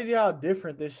it's crazy how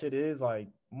different this shit is. Like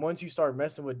once you start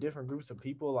messing with different groups of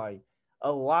people, like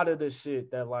a lot of the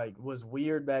shit that like was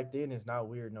weird back then is not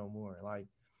weird no more. Like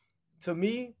to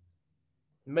me,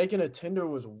 making a Tinder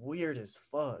was weird as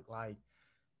fuck. Like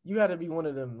you had to be one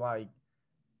of them like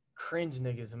cringe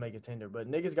niggas to make a Tinder. But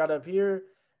niggas got up here,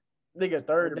 nigga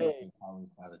third Everybody day. in college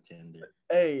got a Tinder.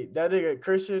 Hey, that nigga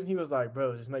Christian, he was like,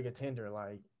 bro, just make a Tinder.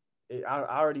 Like I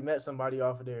already met somebody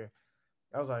off of there.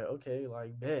 I was like, okay,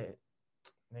 like bet,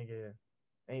 nigga,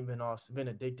 ain't been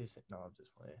addicted since. No, I'm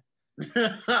just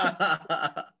playing.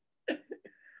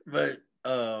 But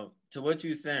to what you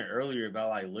were saying earlier about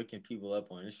like looking people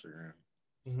up on Instagram.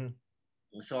 Mm-hmm.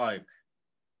 It's like,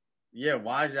 yeah,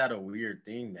 why is that a weird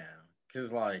thing now?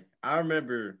 Cause like I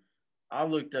remember I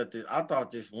looked at this, I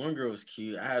thought this one girl was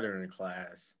cute. I had her in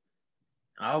class.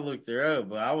 I looked her up,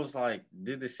 but I was like,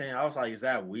 did the same. I was like, is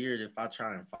that weird if I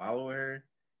try and follow her?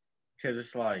 Cause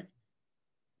it's like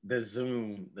the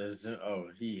Zoom. Oh,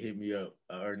 he hit me up,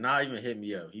 or not even hit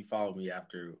me up. He followed me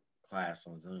after class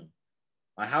on Zoom.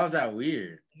 Like, how's that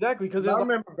weird? Exactly, because I it's like,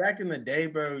 remember back in the day,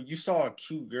 bro. You saw a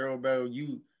cute girl, bro.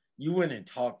 You went and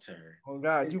talked to her. oh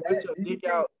god, Is you put that? your dick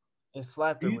out and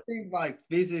slapped Do her you with. think like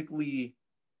physically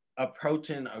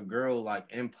approaching a girl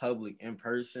like in public in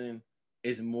person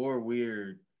is more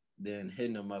weird than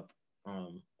hitting them up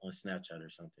on Snapchat or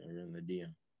something or in the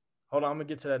DM? Hold on, I'm gonna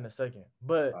get to that in a second.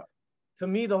 But Uh, to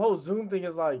me, the whole Zoom thing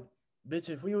is like, bitch,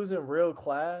 if we was in real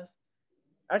class,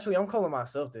 Actually, I'm calling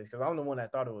myself this because I'm the one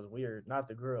that thought it was weird, not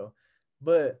the girl.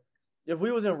 But if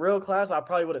we was in real class, I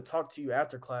probably would have talked to you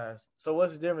after class. So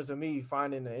what's the difference of me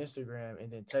finding the Instagram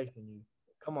and then texting you?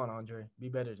 Come on, Andre, be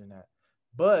better than that.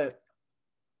 But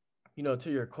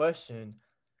to your question,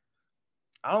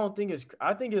 I think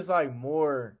it's like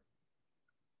more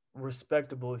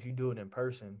respectable if you do it in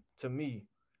person to me.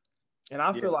 And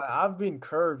I Yeah, feel like I've been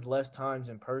curved less times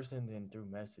in person than through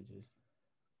messages.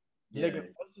 yeah, Nigga,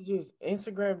 messages,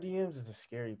 Instagram DMs is a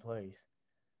scary place.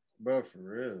 bro, for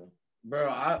real, bro.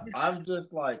 I've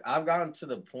just like I've gotten to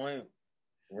the point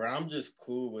where I'm just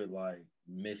cool with like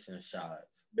missing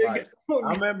shots. Nigga, Like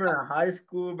I remember in high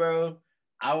school, bro,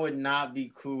 I would not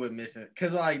be cool with missing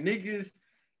because like niggas,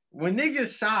 when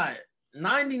niggas shot,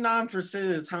 99%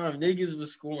 of the time niggas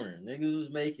was scoring, niggas was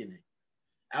making it.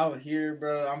 Out here,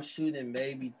 bro, I'm shooting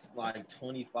maybe like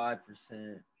 25%.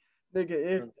 nigga,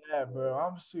 if that, bro,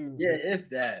 I'm shooting. Yeah, if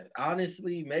that.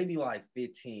 Honestly, maybe like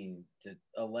 15 to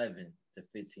 11 to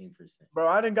 15%. Bro,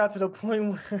 I didn't got to the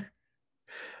point where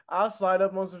I'll slide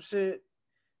up on some shit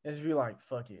and just be like,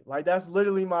 fuck it. Like, that's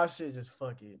literally my shit, just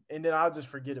fuck it. And then I'll just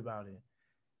forget about it.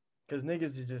 Because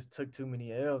niggas just took too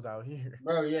many L's out here.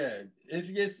 Bro, yeah. It's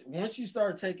just once you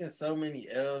start taking so many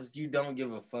L's, you don't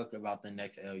give a fuck about the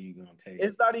next L you gonna take.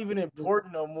 It's not even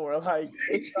important no more. Like,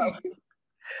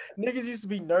 niggas used to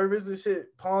be nervous and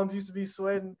shit. Palms used to be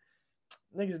sweating.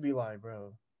 Niggas be like,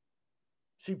 bro.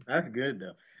 That's good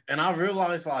though. And I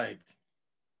realized like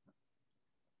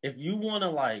if you wanna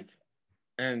like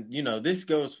and this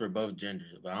goes for both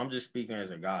genders, but I'm just speaking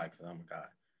as a guy because I'm a guy.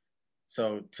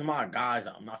 So to my guys,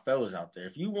 my fellas out there,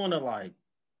 if you want to like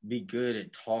be good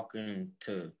at talking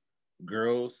to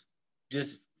girls,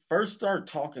 just first start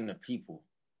talking to people.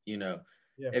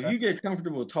 If you get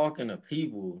comfortable talking to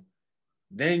people,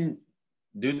 then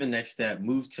do the next step,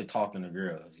 move to talking to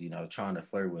girls. Trying to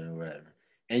flirt with them or whatever.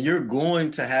 And you're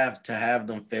going to have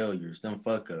them failures, them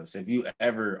fuck ups, if you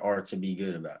ever are to be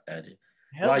good at it.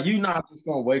 Like you're not just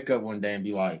gonna wake up one day and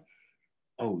be like,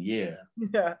 "Oh yeah."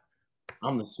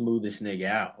 I'm the smoothest nigga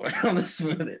out. I'm the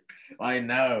smoothest. Like,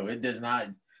 no, it does not.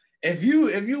 If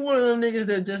you one of them niggas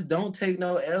that just don't take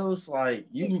no L's, like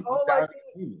you got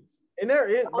famous. And there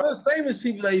is there's famous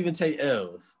people that even take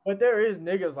L's. But there is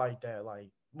niggas like that. Like,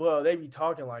 well, they be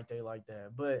talking like they like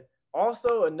that. But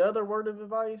also another word of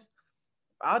advice,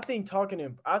 I think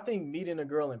meeting a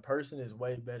girl in person is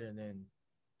way better than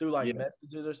through like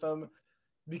messages or something.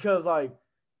 Because like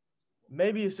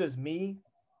maybe it's just me,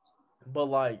 but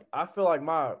like I feel like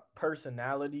my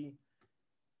personality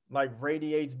like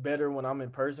radiates better when I'm in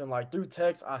person. Like through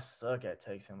text, I suck at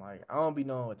texting. Like I don't be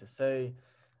knowing what to say.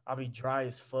 I'll be dry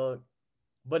as fuck.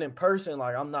 But in person,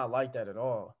 like I'm not like that at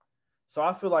all. So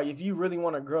I feel like if you really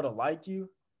want a girl to like you,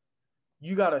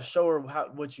 you gotta show her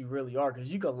what you really are. Cause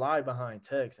you could lie behind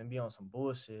text and be on some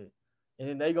bullshit. And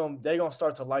then they gonna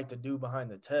start to like the dude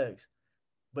behind the text.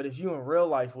 But if you in real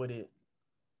life with it,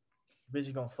 bitch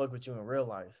is gonna fuck with you in real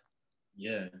life.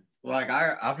 Yeah. Like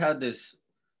I've had this.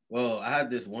 Well, I had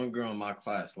this one girl in my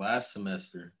class last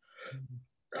semester.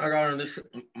 I got in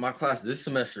my class this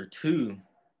semester too.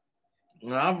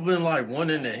 And I've been like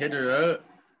wanting to hit her up,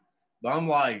 but I'm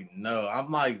like, no. I'm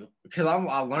like, because I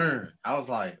learned. I was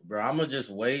like, bro, I'm gonna just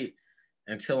wait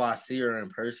until I see her in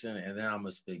person, and then I'm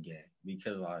gonna spit game.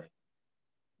 Because like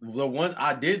the one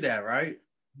I did that right,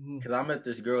 because I met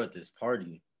this girl at this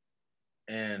party,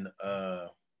 and I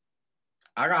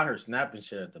got her snapping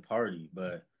shit at the party,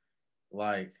 but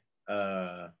like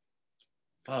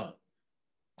fuck.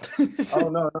 Oh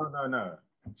no.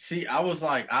 See, I was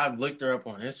like, I looked her up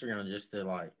on Instagram just to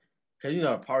like, cause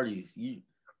at parties,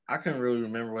 I couldn't really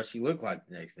remember what she looked like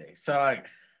the next day. So like,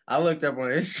 I looked up on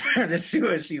Instagram to see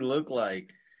what she looked like,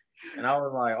 and I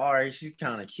was like, all right, she's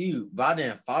kind of cute, but I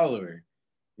didn't follow her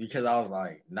because I was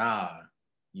like, nah,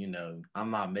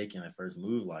 I'm not making a first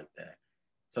move like that.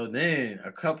 So then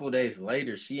a couple days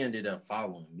later, she ended up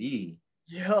following me.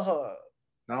 Yeah.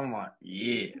 I'm like,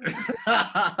 yeah.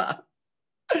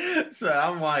 So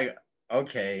I'm like,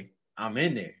 okay, I'm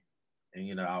in there.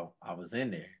 And, I was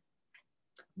in there.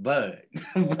 But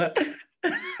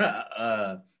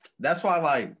that's why,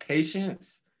 like,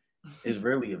 patience is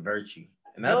really a virtue.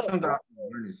 And that's something I've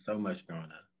learned so much growing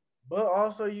up. But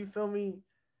also, you feel me?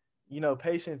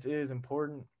 Patience is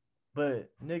important. But,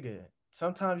 nigga,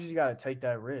 sometimes you just got to take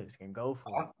that risk and go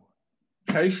for it.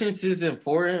 Patience is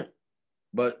important.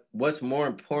 But what's more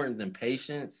important than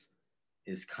patience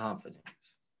is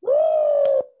confidence. Woo!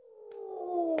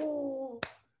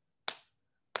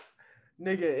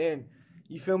 Nigga, and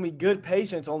you feel me? Good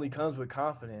patience only comes with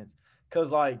confidence.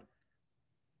 Cause like,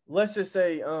 let's just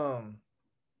say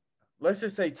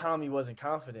Tommy wasn't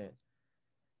confident.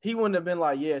 he wouldn't have been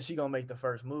like, yeah, she gonna make the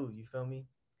first move. You feel me?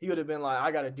 He would have been like,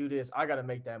 I gotta do this. I gotta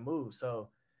make that move. So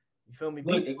you feel me?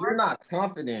 Look, if you're not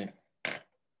confident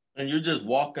and you're just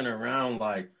walking around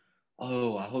like,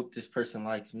 oh, I hope this person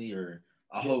likes me, or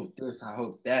I hope this, I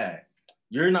hope that.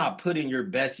 You're not putting your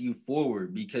best you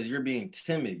forward because you're being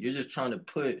timid. You're just trying to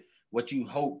put what you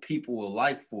hope people will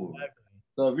like forward. Exactly.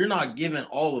 So if you're not giving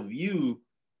all of you,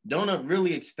 don't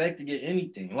really expect to get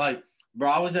anything. Like, bro,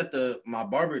 I was at my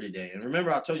barber today, and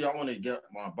remember I told you I wanted to get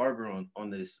my barber on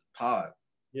this pod.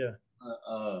 Yeah.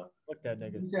 Fuck that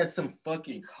nigga. He said some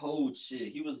fucking cold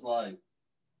shit. He was like,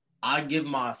 I give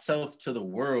myself to the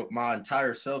world, my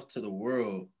entire self to the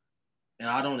world, and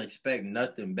I don't expect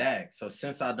nothing back. So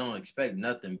since I don't expect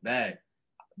nothing back,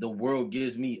 the world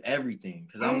gives me everything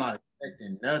because I'm not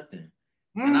expecting nothing.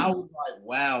 And I was like,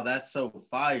 wow, that's so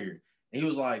fire. And he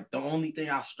was like, the only thing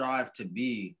I strive to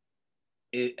be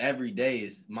every day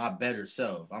is my better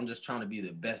self. I'm just trying to be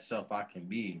the best self I can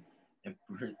be and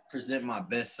present my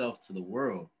best self to the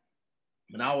world.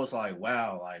 And I was like,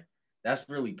 wow, like that's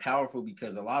really powerful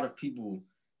because a lot of people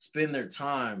spend their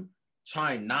time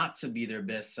trying not to be their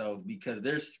best self because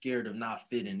they're scared of not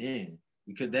fitting in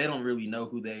because they don't really know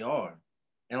who they are.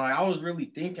 And like I was really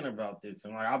thinking about this,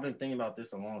 and like I've been thinking about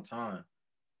this a long time.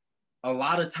 A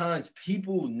lot of times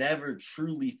people never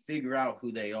truly figure out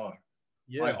who they are.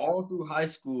 Yeah. Like all through high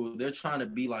school, they're trying to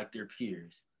be like their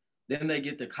peers. Then they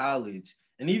get to college.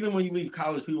 And even when you leave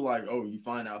college, people are like, oh, you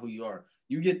find out who you are.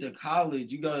 You get to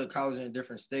college, you go to college in a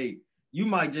different state. You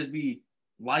might just be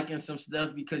liking some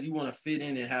stuff because you want to fit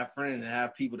in and have friends and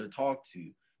have people to talk to.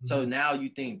 Mm-hmm. So now you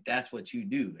think that's what you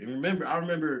do. And I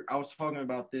remember I was talking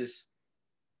about this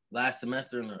last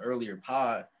semester in the earlier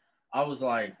pod. I was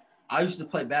like, I used to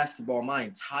play basketball my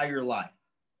entire life.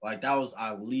 Like that was,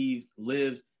 I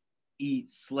lived, eat,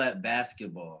 slept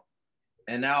basketball.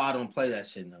 And now I don't play that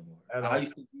shit no more.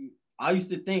 I used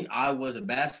to think I was a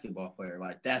basketball player.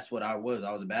 Like that's what I was.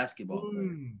 I was a basketball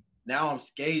player. Now I'm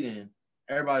skating.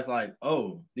 Everybody's like,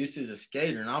 oh, this is a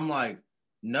skater. And I'm like,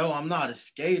 no, I'm not a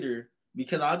skater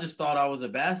because I just thought I was a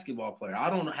basketball player. I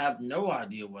don't have no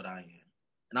idea what I am.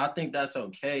 And I think that's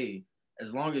okay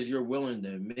as long as you're willing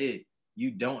to admit you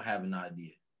don't have an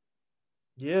idea.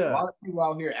 Yeah. A lot of people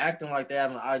out here acting like they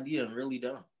have an idea and really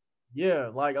don't. Yeah,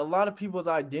 like a lot of people's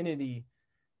identity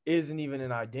isn't even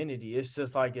an identity. It's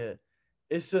just like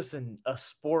it's just a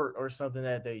sport or something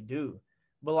that they do.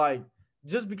 But like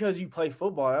just because you play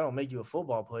football, that don't make you a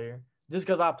football player. Just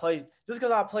because I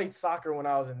played soccer when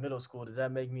I was in middle school, does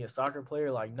that make me a soccer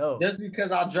player? Like no. Just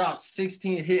because I dropped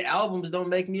 16 hit albums don't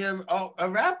make me a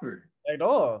rapper. At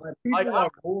all. Like, people are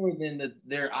more than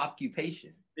their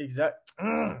occupation. Exactly.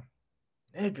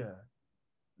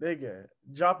 Nigga,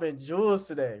 dropping jewels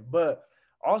today. But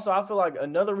also, I feel like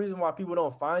another reason why people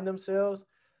don't find themselves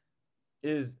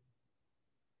is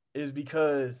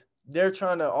because they're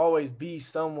trying to always be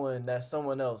someone that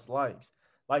someone else likes.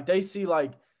 Like they see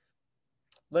like,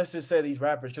 let's just say these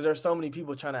rappers, because there's so many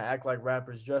people trying to act like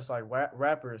rappers, dress like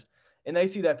rappers, and they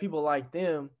see that people like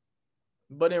them,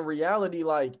 but in reality,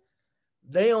 like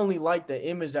they only like the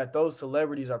image that those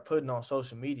celebrities are putting on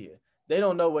social media. They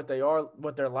don't know what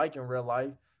they're like in real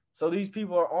life. So these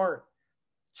people aren't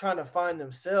trying to find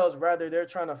themselves. Rather, they're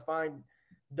trying to find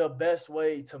the best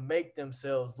way to make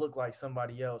themselves look like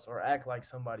somebody else or act like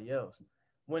somebody else.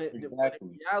 When in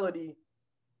reality,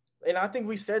 and I think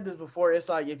we said this before, it's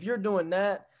like if you're doing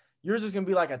that, you're just gonna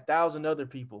be like 1,000 other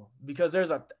people because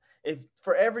if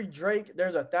for every Drake,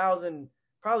 there's 1,000,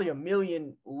 probably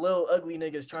 1,000,000 little ugly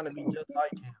niggas trying to be just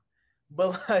like him.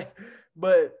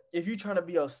 But if you're trying to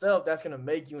be yourself, that's gonna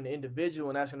make you an individual,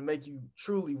 and that's gonna make you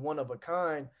truly one of a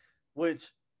kind.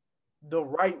 Which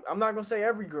I'm not gonna say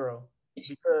every girl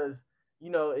because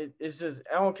it's just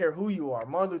I don't care who you are.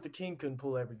 Martin Luther King couldn't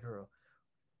pull every girl,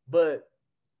 but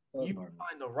you can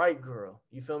find the right girl.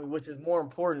 You feel me? Which is more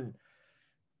important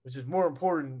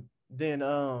than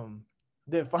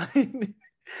finding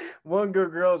one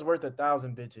good girl is worth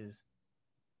 1,000 bitches.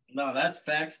 No, that's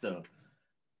facts though.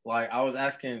 Like I was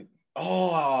asking,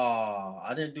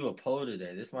 I didn't do a poll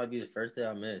today. This might be the first day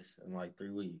I missed in like 3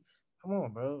 weeks. Come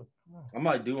on, bro. Come on. I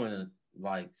might do it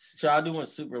like, should I do one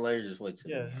super late or just wait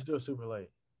till? Yeah, just do it super late.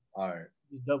 All right.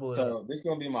 Just double it. So this is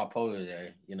gonna be my poll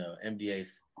today.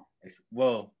 MDH.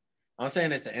 Well, I'm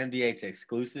saying it's an MDH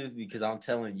exclusive because I'm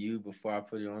telling you before I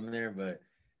put it on there, but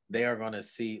they are gonna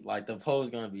see like the poll is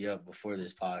gonna be up before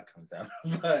this pod comes out.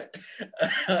 But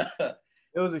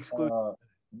it was exclusive.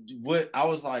 What I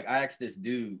was like, I asked this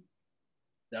dude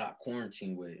that I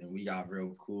quarantined with, and we got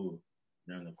real cool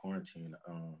during the quarantine.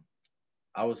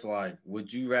 I was like,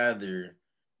 would you rather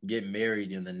get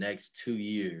married in the next 2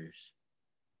 years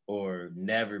or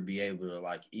never be able to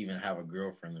like even have a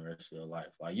girlfriend the rest of your life.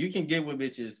 Like you can get with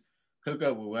bitches, hook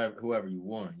up with whoever you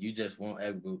want. You just won't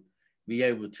ever be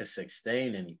able to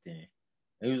sustain anything.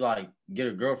 It was like get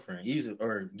a girlfriend easy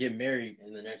or get married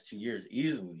in the next 2 years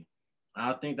easily.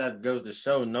 I think that goes to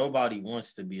show nobody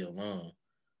wants to be alone.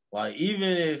 Like even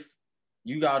if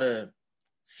you gotta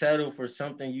settle for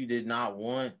something you did not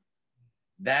want,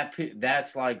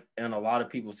 that's like in a lot of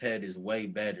people's head is way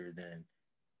better than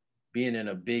being in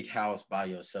a big house by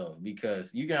yourself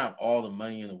because you can have all the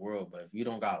money in the world, but if you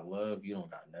don't got love, you don't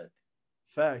got nothing.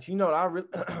 Facts. You know,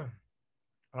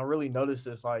 I really noticed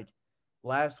this like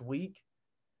last week.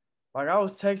 Like I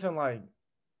was texting like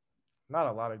not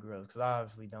a lot of girls because I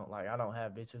obviously I don't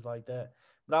have bitches like that.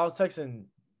 But I was texting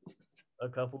a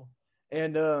couple,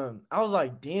 and I was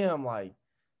like, damn, like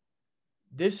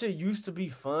this shit used to be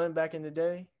fun back in the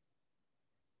day,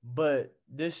 but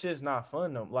this shit's not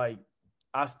fun no. Like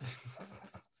I,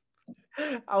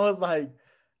 I was like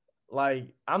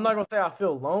I'm not gonna say I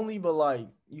feel lonely, but like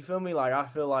you feel me? Like I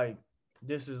feel like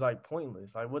this is like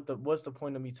pointless. Like what's the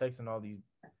point of me texting all these?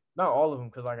 Not all of them,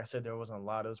 because like I said, there wasn't a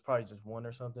lot. It was probably just one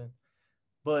or something.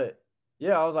 But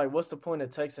yeah, I was like, what's the point of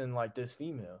texting like this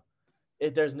female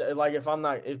if there's like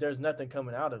if there's nothing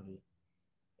coming out of it?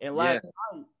 And Yeah. last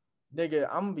night, nigga,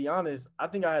 I'm gonna be honest. I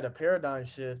think I had a paradigm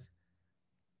shift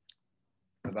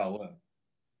About what?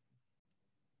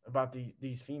 about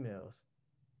these females.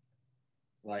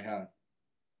 Like how?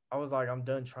 I was like, I'm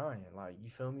done trying. Like, you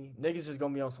feel me? Niggas just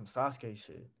gonna be on some Sasuke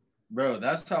shit. Bro,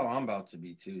 that's how I'm about to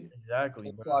be too. Exactly,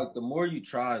 It's bro. like the more you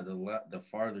try, the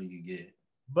farther you get.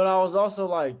 But I was also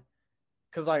like,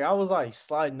 cause like I was like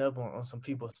sliding up on some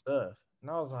people's stuff,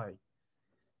 and I was like,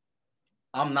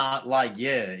 I'm not like,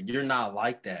 yeah, you're not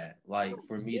like that. Like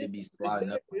for me yeah, to be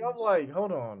sliding up exactly. on I'm this. like,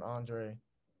 hold on, Andre.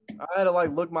 I had to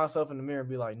like look myself in the mirror and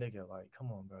be like, nigga, like,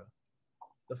 come on, bro.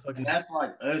 The fuck And is that's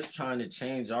like us trying to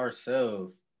change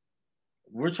ourselves.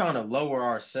 We're trying to lower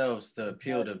ourselves to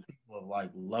appeal to people of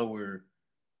like lower.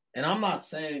 And I'm not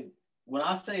saying when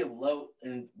I say low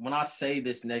and when I say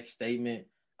this next statement,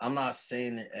 I'm not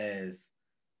saying it as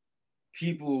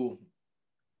people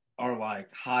are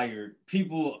like higher.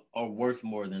 People are worth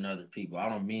more than other people. I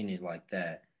don't mean it like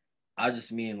that. I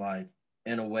just mean like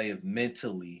in a way of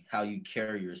mentally how you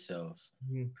carry yourselves.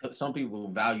 Mhm. Some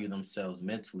people value themselves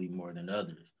mentally more than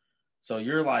others. So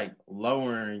you're like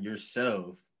lowering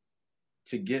yourself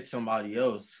to get somebody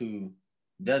else who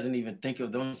doesn't even think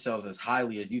of themselves as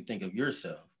highly as you think of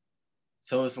yourself.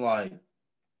 So it's like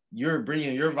you're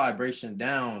bringing your vibration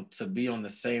down to be on the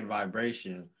same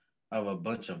vibration of a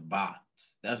bunch of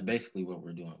bots. That's basically what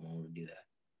we're doing when we do that.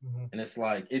 Mhm. And it's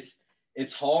like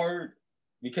it's hard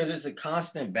because it's a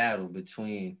constant battle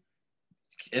between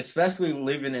especially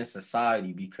living in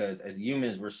society because as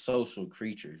humans we're social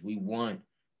creatures. We want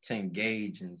to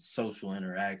engage in social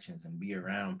interactions and be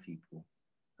around people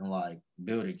and like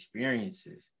build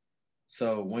experiences.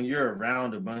 So when you're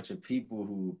around a bunch of people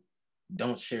who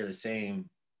don't share the same,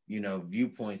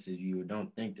 viewpoints as you or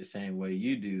don't think the same way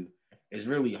you do, it's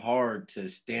really hard to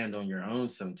stand on your own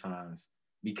sometimes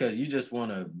because you just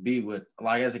want to be with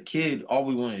like as a kid, all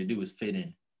we wanted to do was fit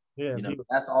in. Yeah,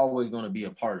 That's always going to be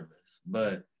a part of us.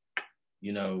 But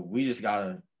we just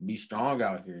gotta be strong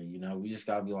out here. We just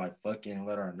gotta be like fucking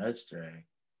let our nuts drag.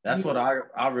 That's what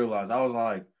I realized. I was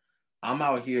like, I'm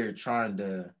out here trying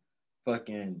to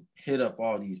fucking hit up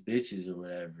all these bitches or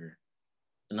whatever.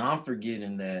 And I'm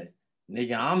forgetting that,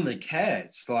 nigga, I'm the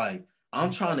catch. Like, I'm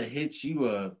trying to hit you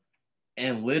up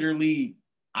and literally,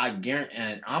 I guarantee,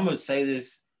 and I'm gonna say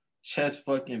this chest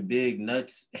fucking big,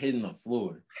 nuts hitting the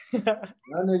floor.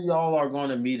 None of y'all are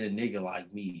gonna meet a nigga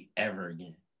like me ever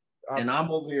again. And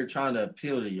I'm over here trying to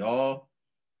appeal to y'all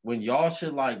when y'all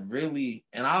should like really,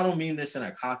 and I don't mean this in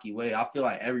a cocky way. I feel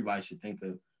like everybody should think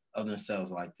of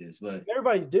themselves like this, but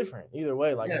everybody's different either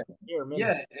way. Like,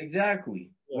 yeah,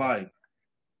 exactly. Yeah. Like,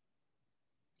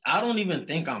 I don't even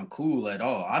think I'm cool at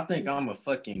all. I think I'm a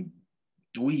fucking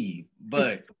dweeb,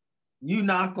 but you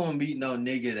not gonna meet no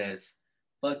nigga that's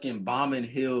fucking bombing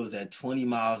hills at 20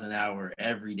 miles an hour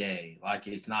every day. Like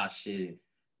it's not shit.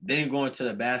 Then going to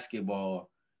the basketball,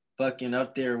 fucking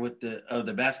up there with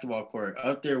the basketball court,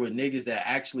 up there with niggas that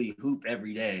actually hoop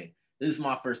every day. This is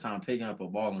my first time picking up a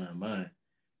ball in a month.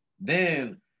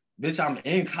 Then, bitch, I'm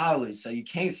in college, so you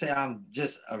can't say I'm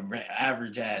just an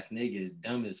average ass nigga,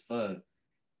 dumb as fuck.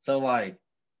 So like,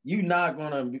 you not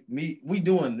gonna meet. We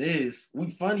doing this.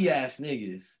 We funny ass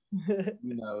niggas,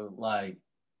 like.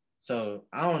 So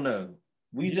I don't know.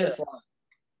 We just like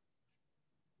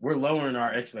we're lowering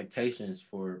our expectations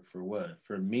for what?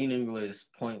 For meaningless,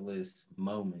 pointless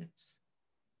moments.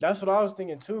 That's what I was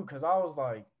thinking too, because I was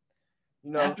like,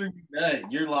 You know, after you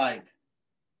nut, you're like,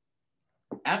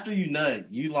 after you nut,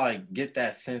 you like get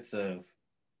that sense of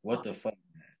what the fuck.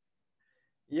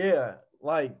 yeah,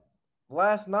 like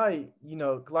last night,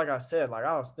 like I said, like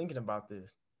I was thinking about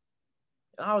this,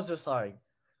 and I was just like,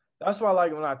 that's why,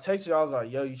 like when I texted you, I was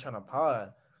like, "Yo, you trying to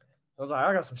pod?" I was like,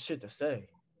 "I got some shit to say."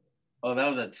 Oh, that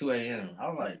was at 2 a.m. I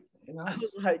was like, I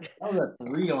was like, that was at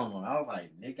 3 on one. I was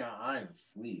like, nigga, I am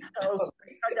asleep. I was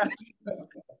like, I got you.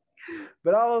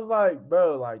 But I was like,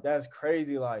 bro, like that's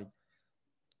crazy. Like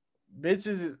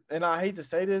bitches is, and I hate to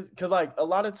say this, because like a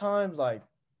lot of times, like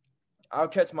I'll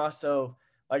catch myself,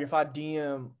 like if I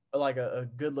DM like a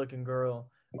good looking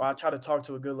girl, or I try to talk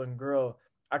to a good looking girl,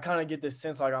 I kind of get this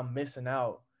sense like I'm missing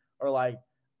out, or like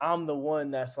I'm the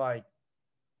one that's like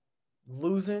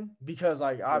losing because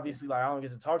like obviously like I don't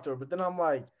get to talk to her. But then I'm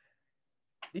like,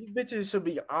 these bitches should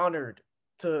be honored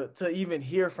to even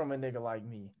hear from a nigga like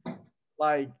me.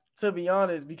 Like, to be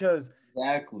honest, because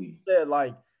Exactly. said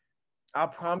like I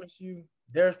promise you,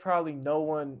 there's probably no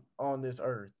one on this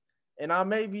earth. And I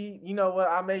may be, you know what,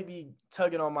 I may be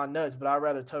tugging on my nuts, but I'd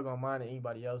rather tug on mine than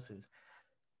anybody else's.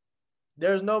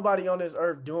 There's nobody on this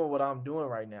earth doing what I'm doing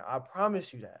right now. I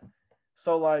promise you that.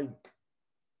 So like,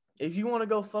 if you want to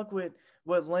go fuck with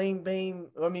lame Bame,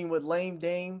 I mean with lame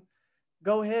Dame,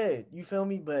 go ahead. You feel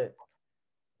me? But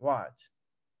watch.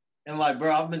 And like,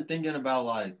 bro, I've been thinking about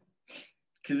like,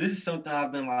 cause this is something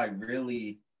I've been like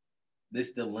really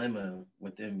this dilemma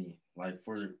within me, like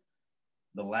for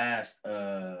the last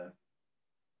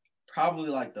probably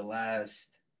like the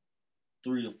last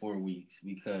 3 to 4 weeks,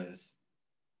 because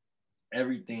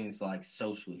everything's like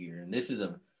social here. And this is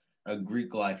a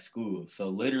Greek life school. So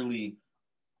literally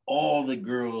all the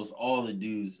girls, all the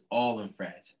dudes, all in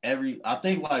frats. I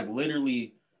think like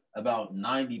literally about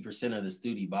 90% of the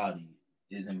student body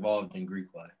is involved in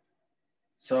Greek life.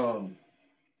 So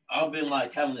I've been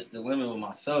like having this dilemma with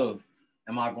myself.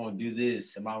 Am I going to do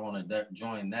this? Am I going to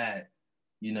join that?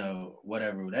 You know,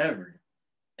 whatever, whatever.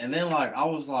 And then like I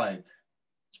was like,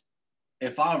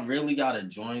 if I really got to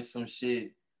join some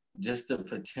shit just to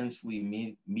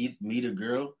potentially meet a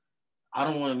girl, I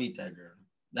don't want to meet that girl.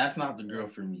 That's not the girl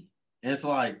for me. And it's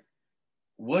like,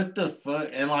 what the fuck?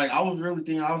 And like I was really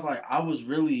thinking, I was like, I was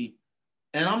really,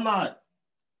 and I'm not,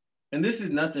 and this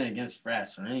is nothing against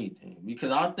frats or anything,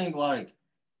 because I think like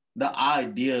the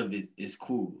idea of it is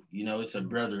cool. You know, it's a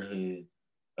brotherhood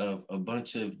of a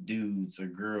bunch of dudes or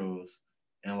girls,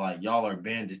 and like y'all are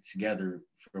banded together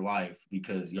for life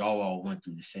because y'all all went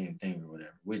through the same thing or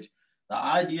whatever. Which the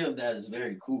idea of that is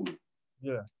very cool.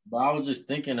 Yeah. But I was just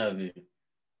thinking of it.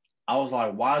 I was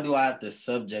like, why do I have to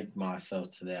subject myself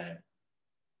to that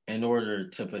in order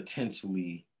to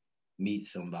potentially meet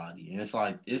somebody? And it's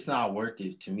like, it's not worth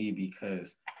it to me,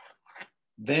 because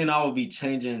then I would be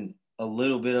changing a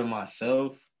little bit of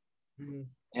myself. Mm-hmm.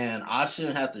 And I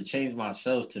shouldn't have to change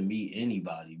myself to meet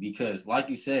anybody, because like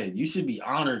you said, you should be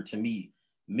honored to meet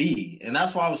me. And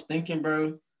that's why I was thinking,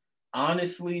 bro,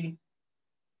 honestly,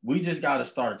 we just got to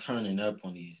start turning up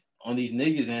on these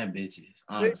niggas and bitches.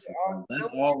 Honestly, that's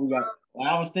all we got.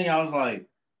 I was thinking, I was like,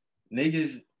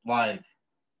 niggas, like,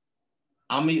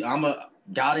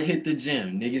 gotta hit the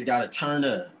gym. Niggas gotta turn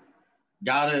up.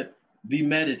 Gotta be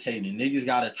meditating. Niggas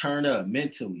gotta turn up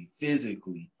mentally,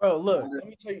 physically. Bro, look,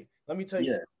 let me tell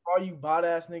you, yeah. all you bot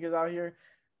ass niggas out here,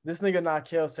 this nigga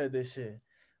Nakel said this shit.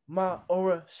 My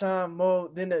aura shine more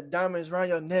than the diamonds around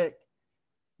your neck.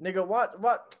 Nigga,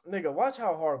 watch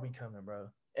how hard we coming, bro.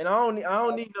 And I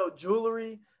don't need no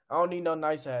jewelry. I don't need no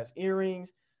nice ass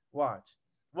earrings. Watch.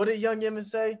 What did Young Yemen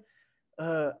say?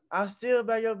 I still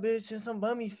buy your bitch in some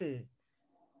bummy fit.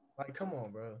 Like, come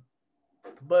on, bro.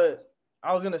 But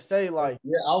I was gonna say, like,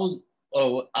 yeah, I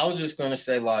was just gonna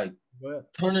say, like,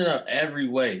 turning up every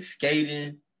way,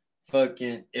 skating,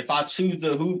 fucking. If I choose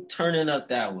the hoop, turning up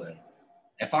that way.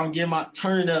 If I'm getting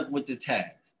turning up with the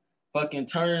tags, fucking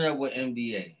turning up with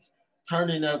MDAs,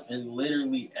 turning up in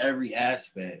literally every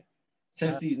aspect.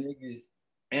 Since these niggas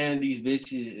and these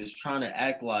bitches is trying to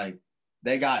act like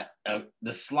they got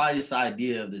the slightest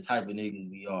idea of the type of niggas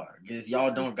we are, because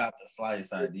y'all don't got the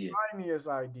slightest idea. Tiniest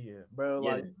idea, bro.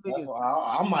 Yeah, like, that's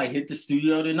why I might hit the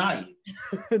studio tonight.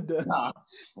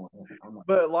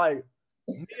 But like,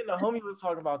 me and the homie was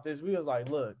talking about this. We was like,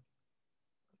 look,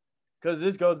 because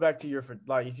this goes back to your,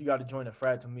 like, if you got to join a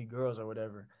frat to meet girls or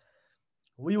whatever.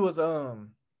 We was going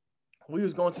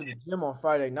to the gym on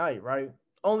Friday night, right?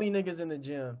 Only niggas in the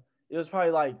gym. It was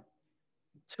probably like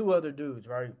 2 other dudes,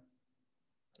 right?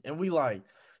 And we like,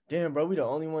 damn, bro, we the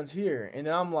only ones here. And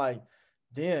then I'm like,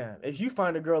 damn, if you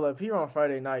find a girl up here on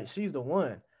Friday night, she's the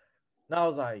one. And I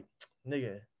was like,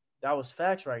 nigga, that was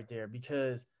facts right there,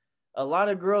 because a lot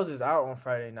of girls is out on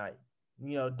Friday night.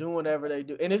 doing whatever they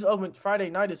do. And it's open Friday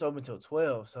night, it's open till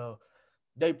 12. So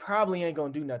they probably ain't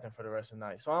gonna do nothing for the rest of the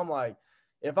night. So I'm like,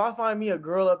 if I find me a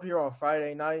girl up here on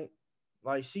Friday night,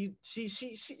 like she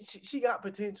got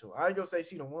potential. I ain't gonna say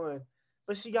she the one,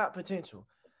 but she got potential.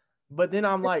 But then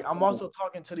I'm like, I'm also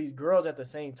talking to these girls at the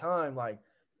same time. Like,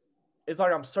 it's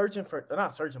like I'm searching for,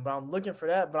 not searching, but I'm looking for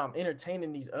that. But I'm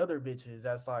entertaining these other bitches.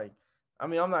 That's like, I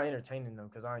mean, I'm not entertaining them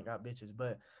because I ain't got bitches,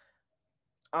 but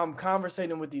I'm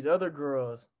conversating with these other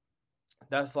girls.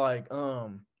 That's like, they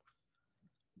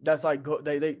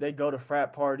go to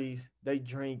frat parties, they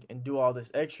drink and do all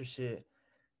this extra shit,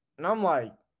 and I'm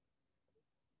like,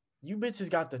 you bitches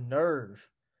got the nerve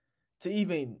to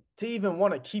even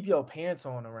want to keep your pants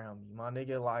on around me, my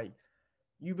nigga. Like,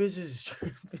 you bitches.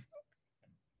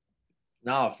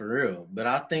 Nah, for real. But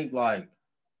I think like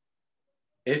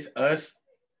it's us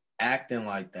acting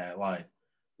like that.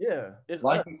 Yeah, it's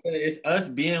Like us. you said, it's us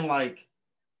being like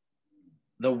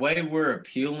the way we're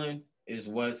appealing is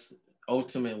what's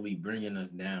ultimately bringing us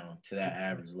down to that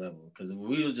average level. Because if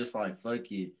we were just like,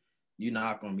 fuck it, you're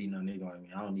not gonna be no nigga like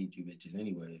me. I don't need you bitches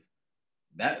anyways.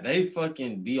 That they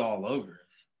fucking be all over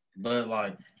us. But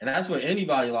like, and that's what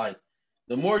anybody like.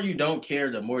 The more you don't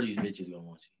care, the more these bitches gonna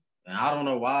want you. And I don't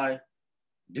know why.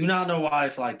 Do not know why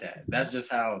it's like that. That's just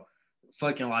how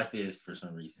fucking life is for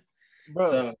some reason.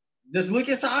 Bro. So just look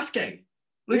at Sasuke.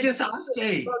 Look at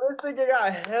Sasuke. Bro, this nigga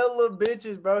got hella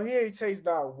bitches, bro. He ain't chased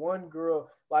not one girl.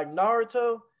 Like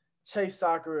Naruto chased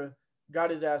Sakura, got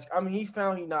his ass. I mean, he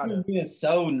found He's Hinata. being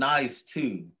so nice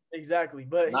too. Exactly.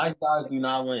 But Nice guys do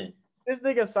not win. this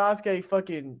nigga Sasuke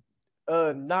fucking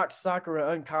knocked Sakura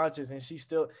unconscious, and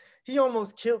he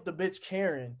almost killed the bitch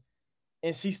Karen,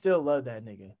 and she still loved that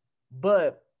nigga.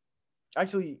 But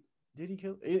actually, did he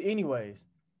kill? Anyways,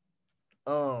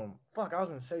 fuck, I was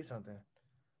gonna say something.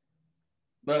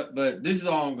 But this is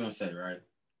all I'm gonna say, right?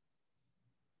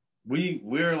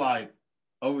 We're like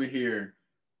over here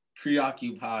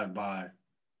preoccupied by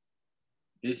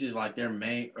this is like their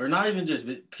main, or not even just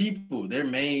people, their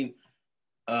main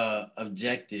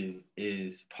objective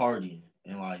is partying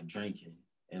and like drinking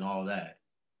and all that.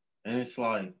 And it's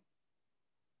like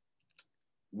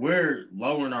we're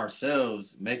lowering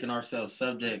ourselves, making ourselves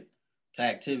subject to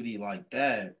activity like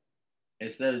that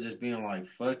instead of just being like,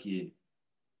 fuck it,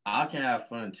 I can have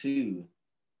fun too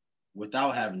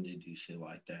without having to do shit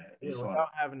like that. Yeah, It's like, without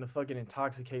having to fucking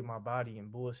intoxicate my body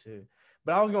and bullshit.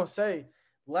 But I was gonna say,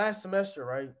 last semester,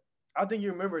 right? I think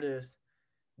you remember this.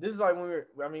 This is like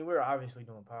when we were obviously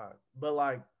doing pod, but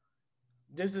like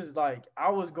this is like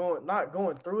I was not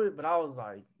going through it, but I was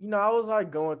like, I was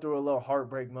like going through a little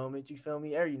heartbreak moment. You feel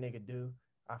me? Every nigga do.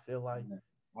 I feel like.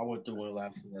 I went through one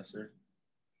last semester.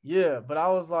 Yeah, but I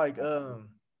was like,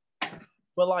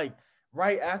 but like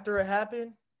right after it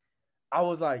happened, I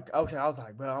was like, okay, I was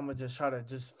like, bro, I'm gonna just try to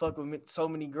just fuck with so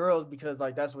many girls because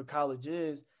like that's what college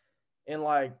is, and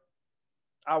like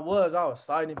I was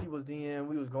sliding in people's DM,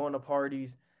 we was going to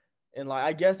parties, and like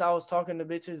I guess I was talking to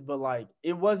bitches, but like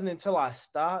it wasn't until I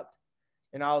stopped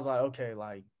and I was like, okay,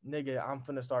 like nigga, I'm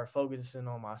finna start focusing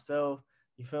on myself.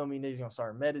 You feel me? Niggas gonna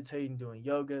start meditating, doing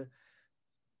yoga,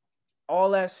 all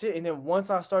that shit, and then once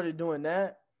I started doing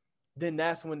that, then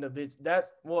that's when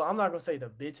I'm not gonna say the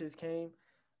bitches came,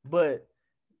 but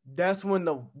that's when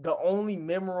the only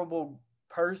memorable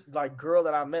person, like girl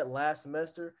that I met last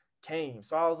semester came.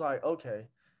 So I was like, okay,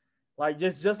 like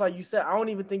just like you said, I don't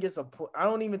even think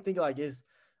like it's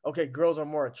okay. Girls are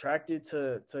more attracted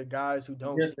to guys who It's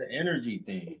don't just the energy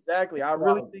thing. exactly. I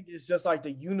really think it's just like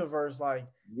the universe, like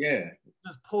Yeah,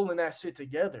 just pulling that shit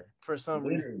together for some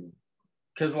reason. literally.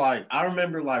 Cause like I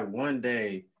remember like one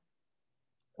day,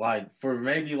 like for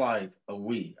maybe like a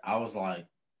week, I was like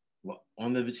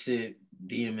on the shit,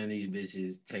 DMing these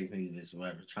bitches, texting these bitches,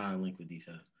 whatever, trying to link with these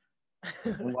hoes.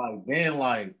 And like then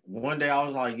like one day I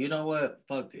was like, you know what?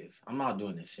 Fuck this. I'm not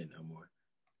doing this shit no more.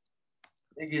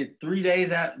 Nigga, 3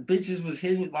 days out, bitches was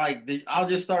hitting like I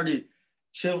just started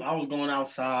chilling. I was going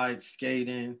outside,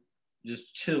 skating,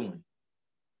 just chilling.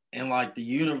 And like the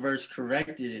universe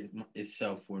corrected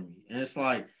itself for me. And it's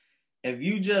like if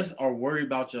you just are worried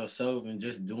about yourself and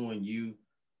just doing you,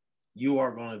 you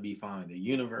are going to be fine. The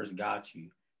universe got you.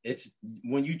 It's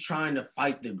when you're trying to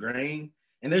fight the grain,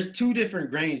 and there's two different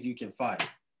grains you can fight.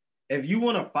 If you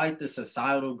want to fight the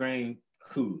societal grain,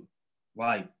 cool.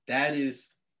 Like that is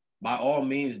by all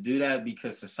means do that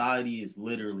because society is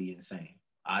literally insane.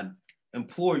 I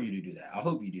implore you to do that. I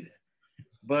hope you do that.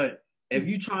 But if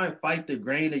you try and fight the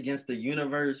grain against the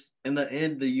universe, in the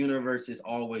end, the universe is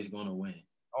always going to win.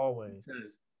 Always.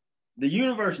 Because the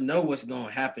universe know what's going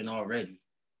to happen already.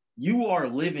 You are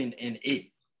living in it.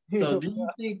 So do you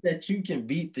think that you can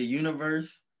beat the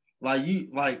universe?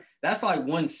 Like that's like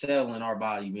one cell in our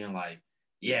body being like,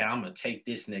 yeah, I'm gonna take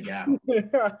this nigga out.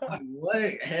 Like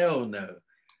what? Hell no.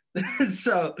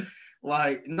 So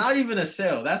like not even a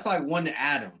cell. That's like one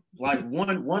atom, like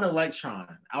one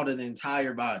electron out of the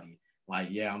entire body. Like,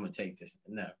 yeah, I'm gonna take this.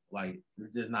 No, like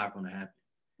it's just not gonna happen.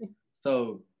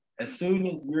 So as soon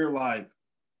as you're like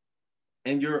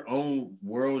in your own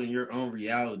world and your own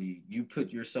reality, you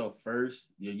put yourself first,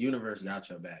 your universe got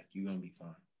your back. You're gonna be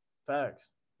fine. Facts,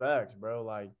 facts, bro.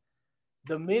 Like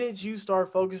the minute you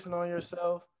start focusing on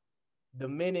yourself, the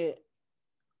minute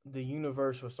the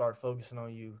universe will start focusing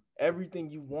on you. Everything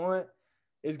you want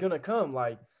is gonna come.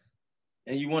 Like,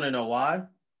 And you want to know why?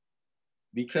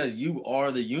 Because you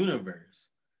are the universe.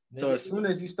 So nigga, as soon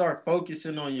as you start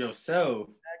focusing on yourself,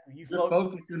 you you're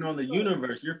focus. focusing on the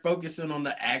universe. You're focusing on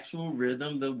the actual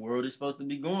rhythm the world is supposed to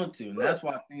be going to. And that's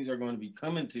why things are going to be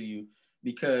coming to you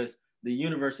because the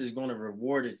universe is going to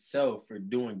reward itself for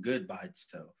doing good by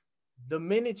itself. The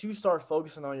minute you start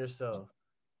focusing on yourself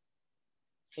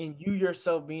and you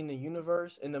yourself being the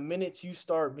universe, and the minute you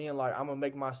start being like, I'm gonna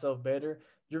make myself better,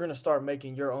 you're gonna start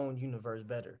making your own universe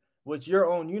better. Which your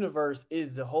own universe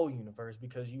is the whole universe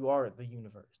because you are the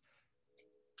universe.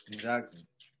 Exactly.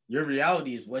 Your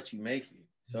reality is what you make it.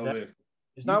 So exactly. if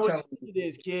it's not what you think it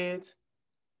is, kids,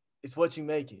 it's what you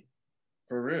make it.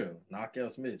 For real.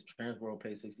 Knockout Smith, Transworld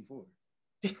pay 64.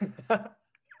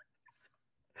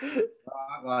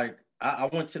 I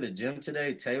went to the gym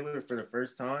today, Taylor, for the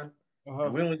first time.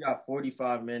 And we only got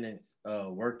 45 minutes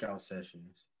workout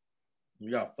sessions. We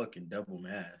got fucking double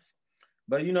mass.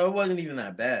 But you know, it wasn't even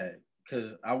that bad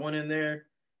because I went in there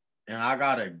and I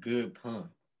got a good pump.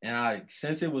 And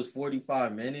since it was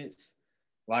 45 minutes,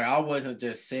 like I wasn't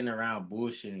just sitting around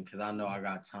bullshitting because I know I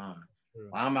got time.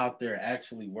 I'm out there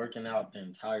actually working out the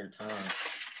entire time.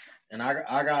 And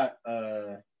I got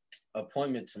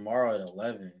appointment tomorrow at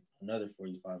 11, another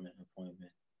 45-minute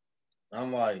appointment.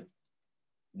 I'm like,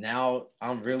 now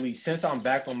I'm really, since I'm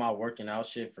back on my working out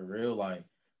shit for real, like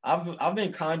I've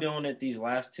been kind of on it these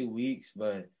last 2 weeks,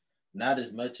 but not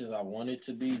as much as I wanted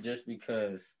to be just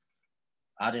because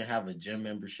I didn't have a gym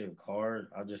membership card.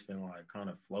 I've just been like kind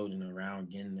of floating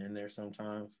around getting in there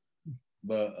sometimes.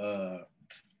 But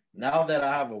now that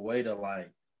I have a way to like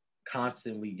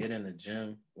constantly get in the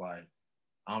gym, like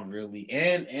I'm really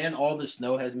and all the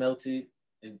snow has melted.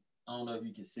 I don't know if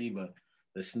you can see, but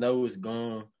the snow is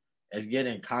gone. It's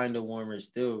getting kind of warmer. It's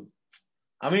still,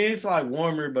 I mean, it's like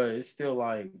warmer, but it's still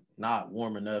like not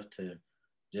warm enough to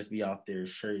just be out there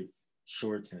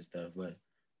shorts and stuff. But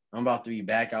I'm about to be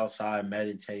back outside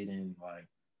meditating. Like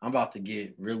I'm about to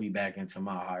get really back into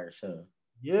my higher self.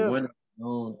 Yeah. When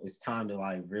it's time to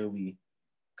like really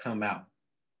come out.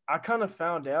 I kind of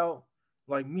found out,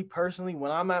 like me personally,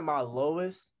 when I'm at my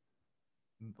lowest,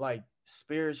 like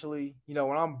spiritually, you know,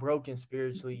 when I'm broken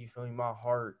spiritually, you feel me? My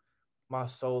heart, my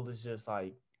soul is just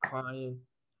like crying.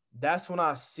 That's when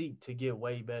I seek to get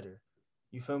way better.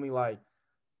 You feel me? Like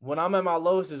when I'm at my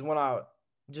lowest is when I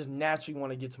just naturally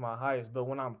want to get to my highest. But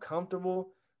when I'm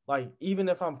comfortable, like even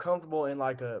if I'm comfortable in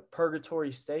like a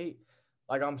purgatory state,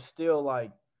 like I'm still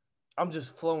like I'm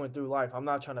just flowing through life. I'm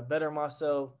not trying to better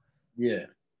myself. Yeah.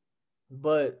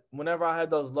 But whenever I had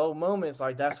those low moments,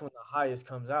 like that's when the highest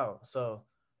comes out. So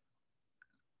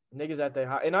niggas at their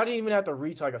high, and I didn't even have to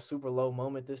reach like a super low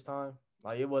moment this time.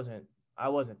 Like I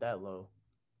wasn't that low.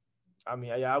 I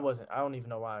mean, yeah, I wasn't. I don't even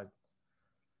know why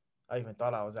I even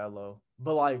thought I was that low.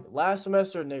 But like last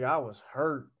semester, nigga, I was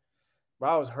hurt. Bro,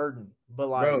 I was hurting. But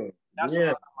like that's when I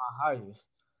was at my highest.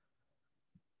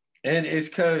 And it's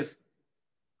because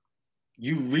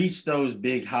you reach those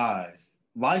big highs.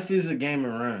 Life is a game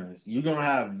of runs. You're gonna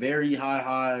have very high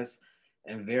highs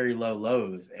and very low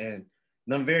lows. And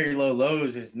them very low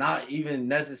lows is not even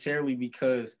necessarily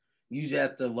because you're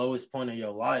at the lowest point of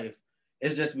your life.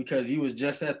 It's just because you was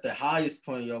just at the highest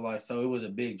point of your life, so it was a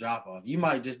big drop off. You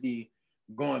might just be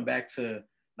going back to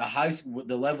the high school,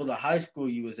 the level of high school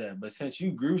you was at. But since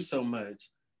you grew so much,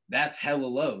 that's hella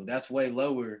low. That's way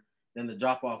lower than the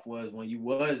drop off was when you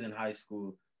was in high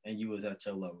school and you was at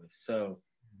your lowest. So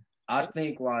I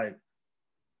think like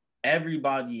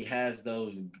everybody has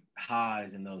those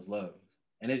highs and those lows.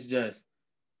 And it's just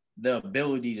the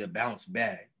ability to bounce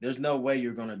back. There's no way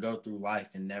you're going to go through life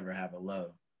and never have a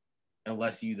low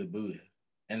unless you the Buddha.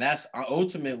 And that's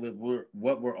ultimately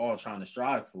what we're all trying to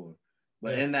strive for.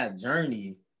 But in that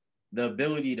journey, the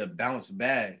ability to bounce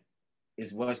back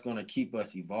is what's going to keep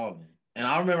us evolving. And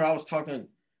I remember I was talking,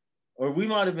 or we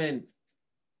might have been,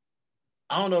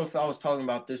 I don't know if I was talking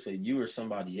about this with you or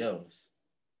somebody else,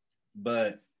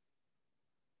 but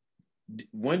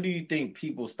when do you think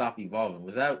people stop evolving?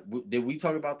 Did we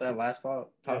talk about that last part?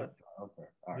 Okay.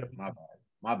 All right. My bad.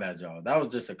 My bad, y'all. That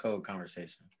was just a cold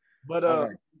conversation. But I was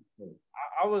like,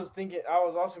 I was thinking, I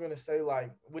was also gonna say,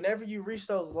 like, whenever you reach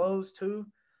those lows too,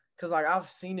 because like I've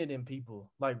seen it in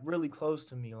people like really close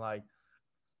to me. Like,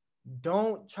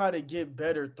 don't try to get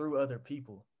better through other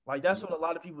people. Like that's what a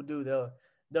lot of people do.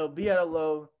 They'll be at a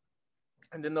low,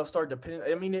 and then they'll start depending.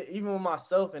 I mean, even with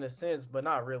myself in a sense, but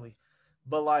not really.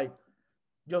 But like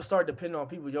you'll start depending on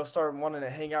people. You'll start wanting to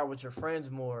hang out with your friends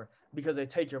more because they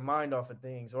take your mind off of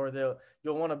things, or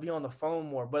you'll want to be on the phone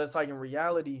more. But it's like in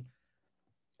reality,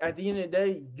 at the end of the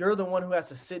day, you're the one who has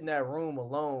to sit in that room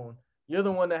alone. You're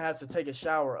the one that has to take a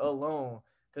shower alone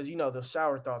because you know the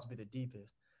shower thoughts be the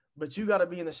deepest. But you got to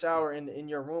be in the shower in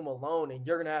your room alone, and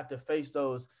you're gonna have to face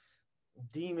those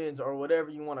demons or whatever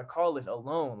you want to call it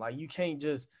alone. Like you can't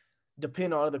just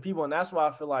depend on other people, and that's why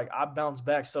I feel like I bounce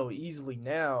back so easily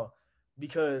now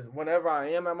because whenever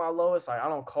I am at my lowest, like I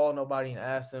don't call nobody and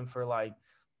ask them for like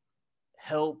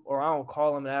help, or I don't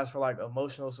call them and ask for like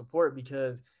emotional support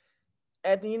because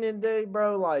at the end of the day,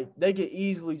 bro, like they could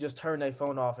easily just turn their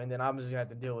phone off and then I'm just gonna have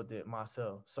to deal with it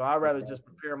myself. So I'd rather just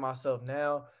prepare myself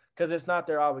now because it's not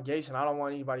their obligation. I don't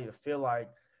want anybody to feel like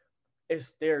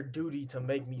it's their duty to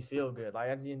make me feel good. Like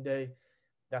at the end of the day,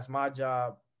 that's my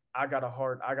job. I got a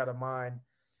heart, I got a mind,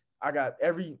 I got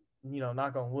every,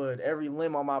 knock on wood, every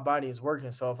limb on my body is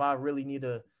working. So if I really need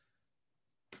to,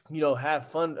 have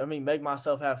fun, I mean, make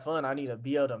myself have fun, I need to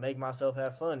be able to make myself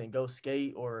have fun and go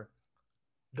skate or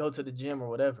go to the gym or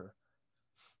whatever.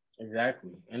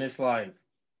 exactly. And it's like,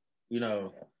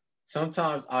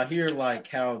 sometimes I hear like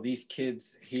how these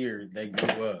kids here they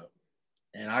grew up,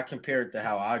 and I compare it to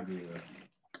how I grew up.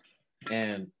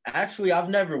 And actually, I've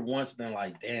never once been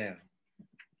like, damn,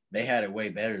 they had it way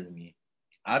better than me.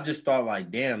 I just thought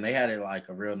like, damn, they had it like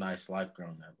a real nice life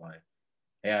growing up. Like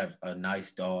they have a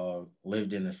nice dog,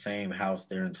 lived in the same house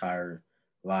their entire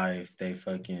life. They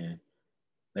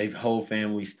whole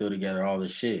family still together, all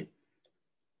this shit.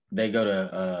 They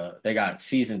got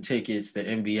season tickets to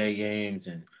NBA games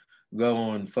and go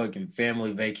on fucking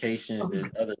family vacations to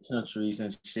other countries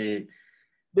and shit.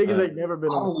 Niggas ain't never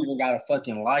been I on. don't even got a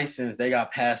fucking license. They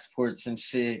got passports and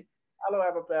shit. I don't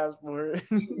have a passport.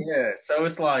 Yeah, so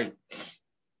it's like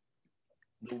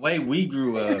the way we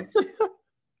grew up.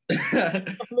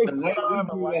 The way we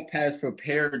grew up has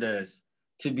prepared us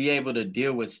to be able to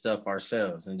deal with stuff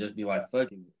ourselves and just be like, fuck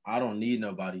it, I don't need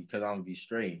nobody because I'm gonna be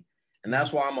straight. And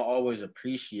that's why I'm gonna always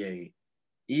appreciate,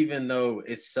 even though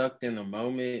it sucked in the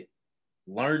moment,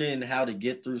 learning how to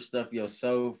get through stuff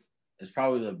yourself is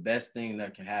probably the best thing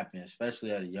that can happen,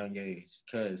 especially at a young age,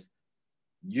 because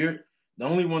you're the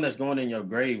only one that's going in your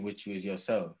grave with you is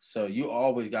yourself. So you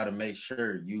always got to make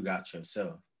sure you got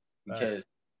yourself because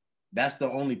that's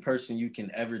the only person you can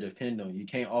ever depend on. You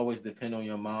can't always depend on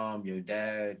your mom, your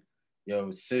dad,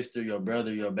 your sister, your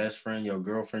brother, your best friend, your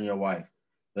girlfriend, your wife.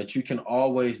 But you can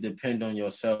always depend on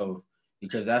yourself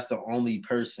because that's the only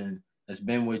person that's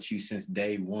been with you since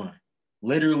day one.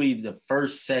 Literally the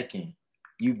first second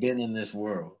you've been in this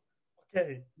world.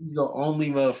 Okay. He's the only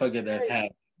motherfucker that's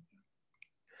happened.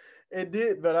 It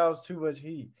did, but I was too much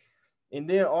heat. And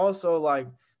then also like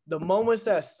the moments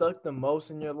that suck the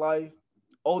most in your life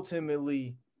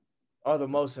ultimately are the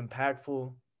most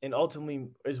impactful and ultimately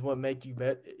is what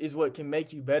can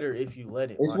make you better if you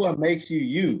let it. It's what makes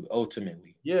you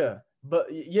ultimately. Yeah. But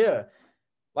yeah.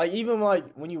 Like even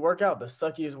like when you work out, the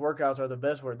suckiest workouts are the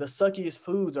best work. The suckiest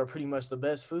foods are pretty much the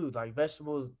best food. Like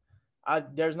vegetables,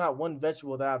 there's not one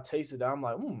vegetable that I've tasted that I'm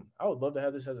like, I would love to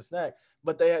have this as a snack.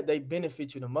 But they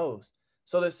benefit you the most.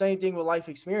 So the same thing with life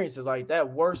experiences. Like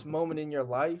that worst moment in your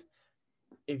life,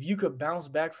 if you could bounce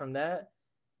back from that,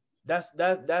 that's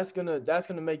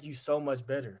gonna make you so much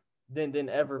better than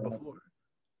ever before.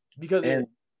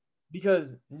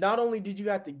 Because not only did you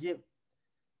have to get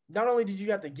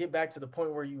back to the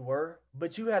point where you were,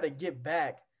 but you had to get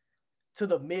back to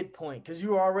the midpoint because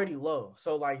you were already low.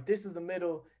 So like this is the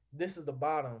middle, this is the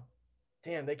bottom.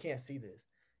 Damn, they can't see this.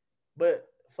 But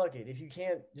fuck it. If you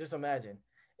can't, just imagine.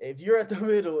 If you're at the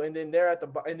middle and then they're at the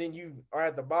and then you are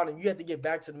at the bottom, you have to get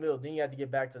back to the middle. Then you have to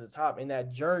get back to the top. And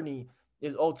that journey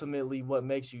is ultimately what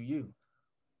makes you you.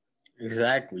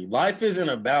 Exactly. Life isn't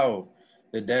about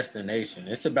the destination.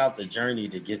 It's about the journey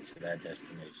to get to that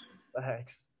destination.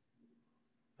 Facts.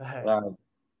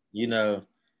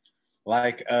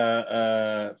 Like,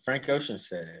 Frank Ocean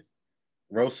said,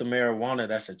 roll some marijuana,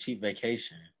 that's a cheap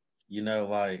vacation.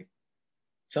 Like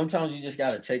sometimes you just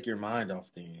got to take your mind off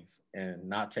things and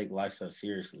not take life so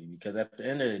seriously because at the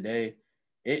end of the day,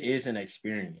 it is an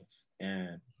experience.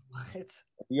 And I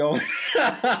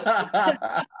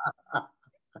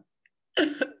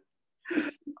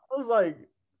was like,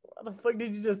 How the fuck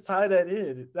did you just tie that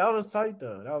in? That was tight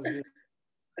though. That was good.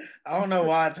 I don't know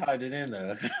why I typed it in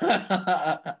though.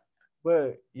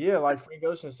 But yeah, like Frank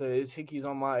Ocean said, it's hickeys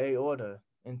on my aorta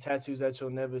and tattoos that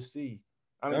you'll never see.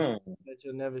 I mean, Mm. tattoos that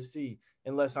you'll never see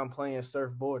unless I'm playing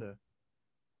surfboarder.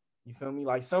 You feel me?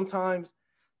 Like sometimes,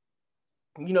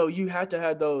 you have to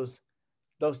have those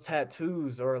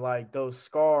tattoos or like those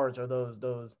scars or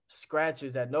those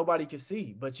scratches that nobody can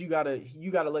see, but you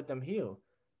gotta let them heal.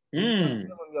 You gotta Mm.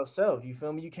 feel them yourself. You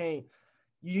feel me? You can't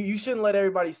you shouldn't let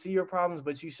everybody see your problems,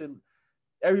 but you should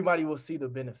everybody will see the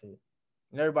benefit.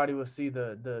 And everybody will see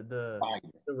the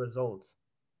results.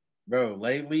 Bro,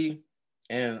 lately,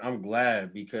 and I'm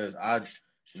glad because I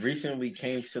recently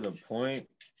came to the point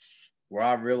where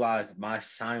I realized my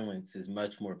silence is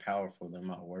much more powerful than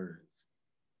my words.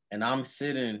 And I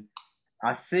sit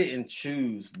and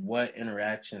choose what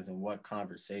interactions and what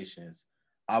conversations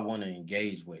I want to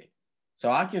engage with.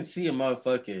 So I can see a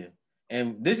motherfucker,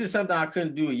 and this is something I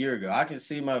couldn't do a year ago. I can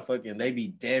see a motherfucker and they be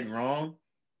dead wrong,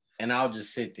 and I'll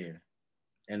just sit there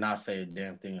and not say a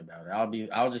damn thing about it.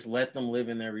 I'll just let them live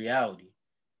in their reality.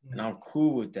 And I'm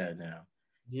cool with that now.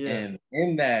 Yeah, And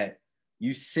in that,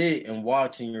 you sit and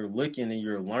watch and you're looking and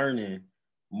you're learning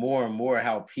more and more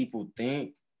how people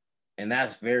think. And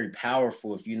that's very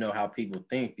powerful if you know how people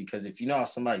think, because if you know how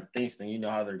somebody thinks, then you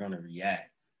know how they're going to react.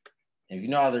 And if you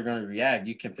know how they're going to react,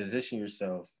 you can position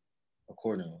yourself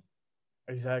accordingly.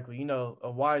 exactly.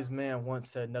 A wise man once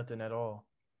said nothing at all.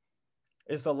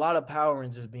 It's a lot of power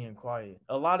in just being quiet.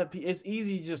 A lot of people, it's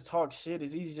easy to just talk shit.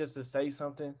 It's easy just to say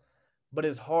something, but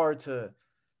it's hard to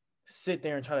sit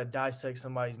there and try to dissect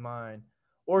somebody's mind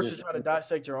or to Just try to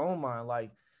dissect your own mind.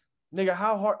 Like, nigga,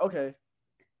 how hard? Okay,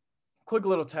 quick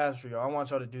little task for y'all. I want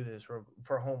y'all to do this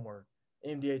for homework.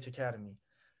 MDH Academy.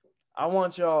 I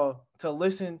want y'all to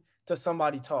listen to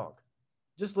somebody talk.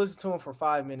 Just listen to them for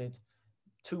 5 minutes,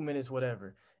 2 minutes,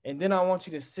 whatever. And then I want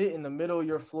you to sit in the middle of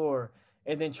your floor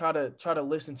and then try to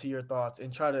listen to your thoughts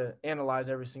and try to analyze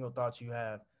every single thought you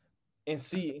have and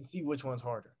see which one's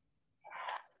harder.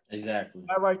 exactly.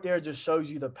 That right there just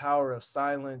shows you the power of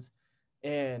silence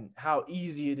and how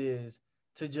easy it is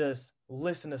to just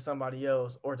listen to somebody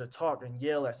else or to talk and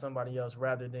yell at somebody else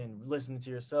rather than listening to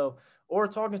yourself or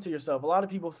talking to yourself. A lot of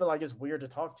people feel like it's weird to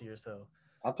talk to yourself.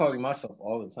 I talk to myself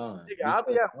all the time Nigga, I'll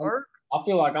be because at work, I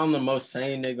feel like I'm the most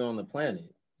sane nigga on the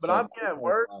planet. but So I'll of be at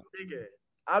course, work, nigga.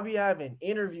 I'll be having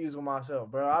interviews with myself,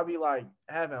 bro. I'll be like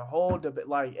having whole debate,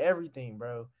 like everything,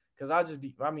 bro. Cause I'll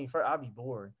be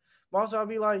bored. But also, I'll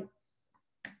be like,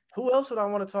 who else would I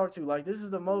want to talk to? Like, exactly,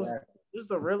 this is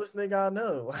the realest nigga I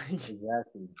know. Like,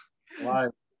 exactly.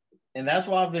 Like, and that's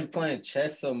why I've been playing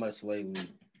chess so much lately.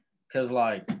 Cause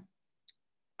like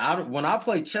when I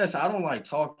play chess, I don't like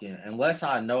talking unless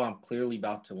I know I'm clearly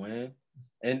about to win.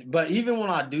 But even when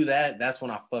I do that, that's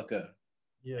when I fuck up.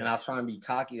 And yeah, I try and be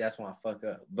cocky, that's when I fuck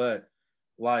up. But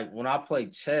like when I play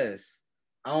chess,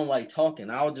 I don't like talking.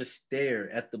 I'll just stare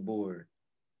at the board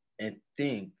and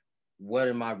think, what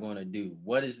am I going to do?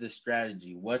 What is the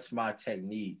strategy? What's my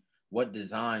technique? What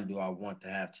design do I want to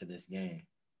have to this game?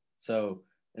 So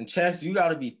in chess, you got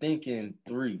to be thinking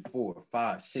 3, 4,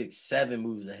 5, 6, 7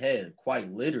 moves ahead,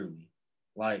 quite literally.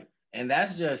 Like, and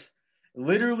that's just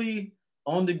literally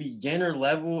on the beginner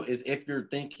level is if you're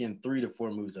thinking 3 to 4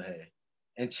 moves ahead.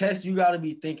 In chess, you got to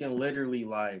be thinking literally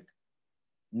like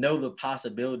know the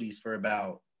possibilities for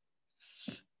about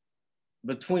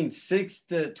between 6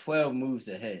 to 12 moves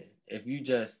ahead if you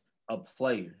just a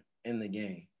player in the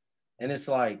game. And it's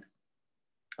like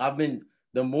I've been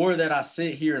the more that I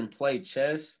sit here and play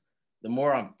chess, the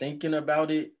more I'm thinking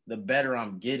about it, the better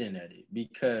I'm getting at it.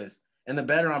 And the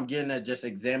better I'm getting at just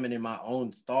examining my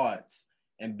own thoughts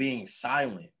and being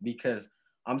silent because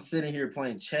I'm sitting here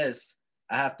playing chess.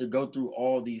 I have to go through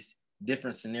all these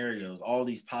different scenarios, all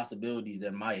these possibilities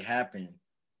that might happen.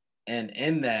 And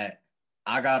in that,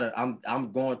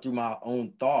 I'm going through my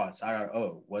own thoughts. I got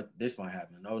oh, what this might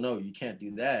happen. Oh no, you can't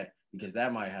do that because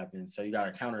that might happen. So you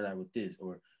gotta counter that with this.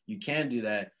 Or you can do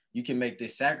that. You can make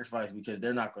this sacrifice because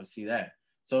they're not gonna see that.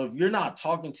 So if you're not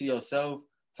talking to yourself,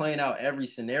 playing out every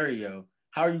scenario,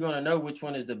 how are you gonna know which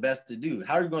one is the best to do?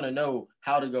 How are you gonna know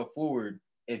how to go forward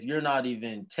if you're not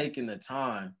even taking the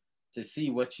time to see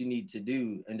what you need to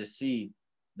do and to see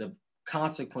the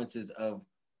consequences of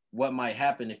what might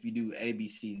happen if you do A, B,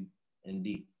 C, and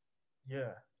D.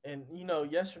 yeah. And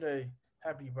yesterday,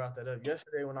 happy you brought that up.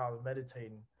 Yesterday when I was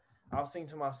meditating, I was thinking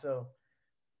to myself,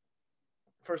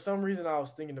 for some reason I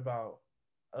was thinking about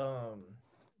um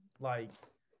like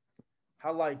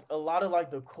how like a lot of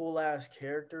like the cool ass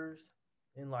characters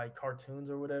in like cartoons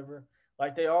or whatever,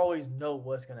 like they always know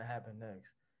what's gonna happen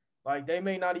next. Like they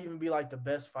may not even be like the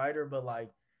best fighter, but like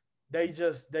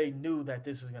they knew that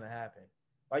this was gonna happen.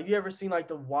 Like you ever seen like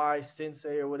the Y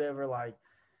Sensei or whatever? Like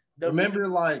the Remember,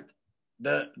 like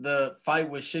the fight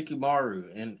with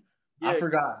Shikamaru, and I yeah.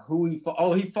 forgot who he fought.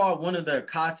 Oh, he fought one of the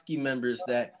Akatsuki members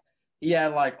that he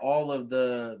had like all of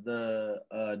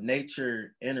the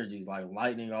nature energies, like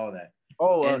lightning, all that,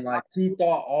 Oh, and like he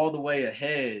thought all the way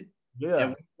ahead. yeah. And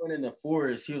when he went in the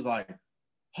forest, he was like,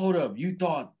 "Hold up, you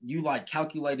thought you like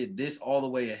calculated this all the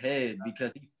way ahead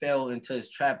because he fell into his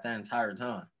trap that entire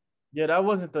time." Yeah, that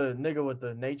wasn't the nigga with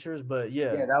the natures, but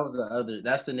yeah. Yeah, that was the other.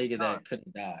 That's the nigga that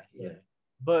couldn't die. Yeah. Yeah.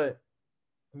 But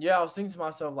yeah, I was thinking to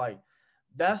myself, like,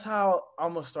 that's how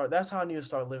I'm gonna start. That's how I need to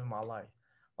start living my life.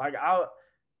 Like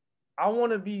I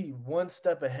want to be one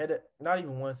step ahead of, not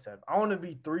even one step. I want to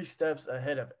be 3 steps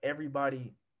ahead of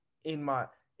everybody in my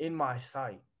in my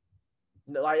sight.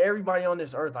 Like everybody on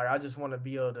this earth. Like I just want to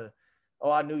be able to.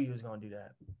 Oh, I knew you was gonna do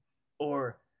that.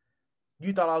 Or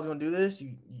you thought I was gonna do this.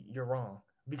 You're wrong.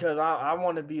 Because I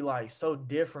want to be like so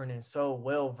different and so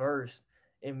well versed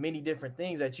in many different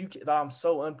things that I'm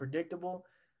so unpredictable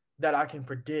that I can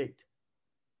predict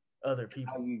other How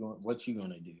people. you going? What you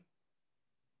gonna do?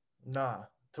 Nah,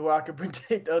 to where I can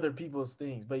predict other people's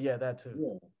things. But yeah, that too.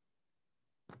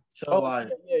 Yeah. So Oh like,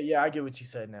 yeah, I get what you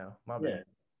said now. My yeah.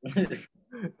 bad.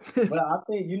 But I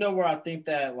think you know where I think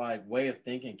that like way of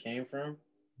thinking came from.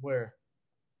 Where?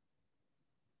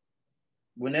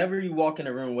 Whenever you walk in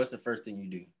a room, what's the first thing you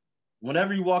do?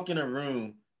 Whenever you walk in a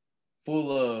room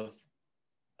full of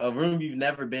a room you've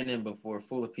never been in before,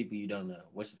 full of people you don't know,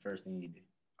 what's the first thing you do?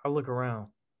 I look around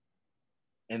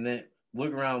And then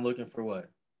look around looking for what?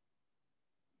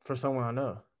 for someone I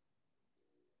know.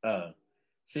 Uh,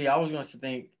 See, I was gonna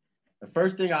think the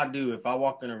first thing I do if I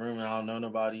walk in a room and I don't know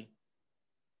nobody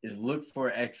is look for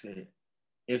an exit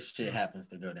if shit happens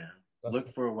to go down. Look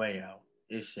for a way out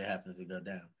if shit happens to go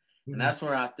down. And that's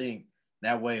where I think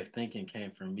that way of thinking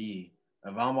came from me.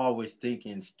 Of I'm always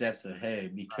thinking steps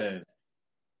ahead because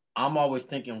I'm always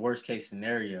thinking worst case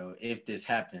scenario. If this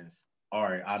happens, all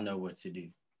right, I know what to do.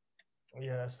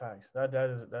 Yeah, that's facts. That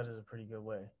is a pretty good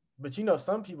way. But you know,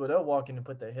 some people they'll walk in and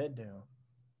put their head down.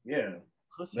 Yeah,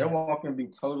 Pussy they're ass. walking be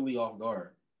totally off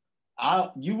guard.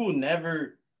 You will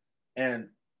never, and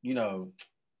you know,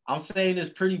 I'm saying this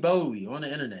pretty boldly on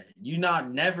the internet. You're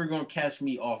not never gonna catch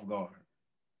me off guard.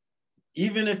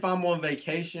 Even if I'm on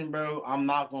vacation, bro, I'm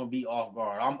not gonna be off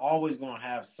guard. I'm always gonna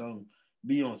have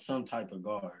be on some type of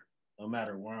guard, no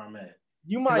matter where I'm at.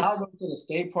 You Cause might. I'll go to the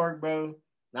skate park, bro,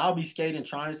 and I'll be skating,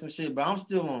 trying some shit, but I'm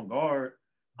still on guard.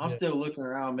 I'm Yeah. still looking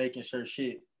around, making sure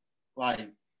like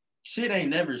shit ain't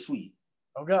never sweet.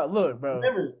 Oh God, look, bro.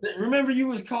 Remember, you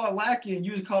was caught lacking.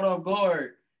 You was caught off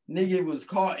guard. Nigga was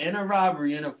caught in a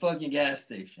robbery in a fucking gas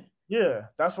station. Yeah,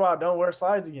 that's why I don't wear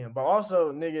slides again. But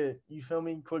also, nigga, you feel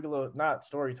me? Quick little, not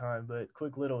story time, but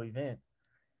quick little event.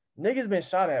 Niggas been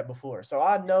shot at before, so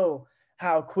I know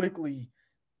how quickly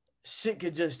shit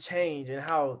could just change and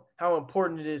how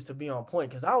important it is to be on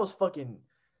point. Cause I was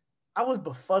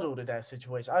befuddled at that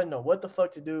situation. I didn't know what the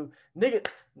fuck to do. Niggas,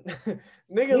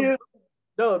 Yeah.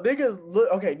 no, niggas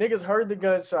look okay. Niggas heard the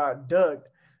gunshot, ducked.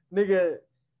 Nigga,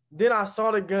 then I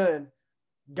saw the gun,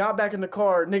 got back in the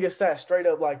car. Nigga sat straight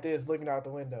up like this, looking out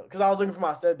the window. Cause I was looking for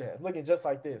my stepdad, looking just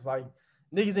like this. Like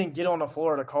niggas didn't get on the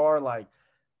floor of the car. Like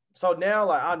so now,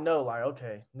 like I know, like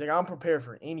okay, nigga, I'm prepared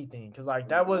for anything. Cause like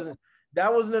that was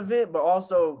an event, but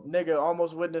also nigga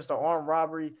almost witnessed an armed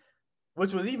robbery,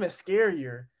 which was even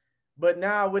scarier. But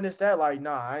now I witnessed that, like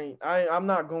nah, I'm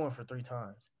not going for 3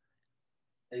 times.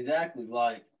 Exactly.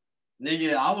 Like,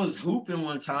 nigga, I was hooping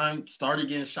one time, started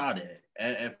getting shot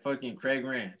at fucking Craig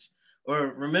Ranch. Or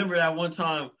remember that one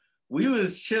time we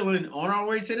was chilling on our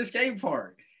way to the skate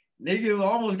park. Nigga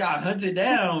almost got hunted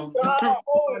down from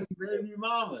baby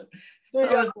mama. So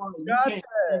Nigga, it's like you can't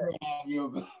ever have your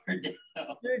guard down.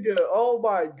 nigga, oh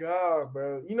my god,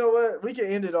 bro. You know what? We can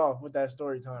end it off with that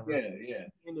story time, bro. Yeah.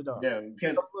 End it off. Yeah,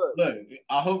 because So look,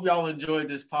 I hope y'all enjoyed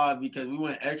this pod because we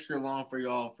went extra long for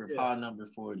y'all for yeah. pod number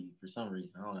 40 for some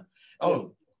reason. I don't know. Yeah.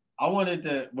 Oh, I wanted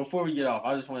to before we get off,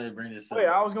 I just wanted to bring this up. Wait,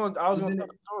 I was gonna tell the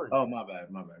story. Oh, my bad.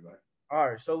 Go ahead. All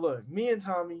right, so look, me and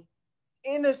Tommy,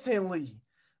 innocently,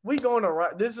 we going to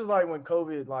ride. This is like when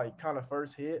COVID like kind of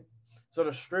first hit, so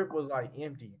the strip was like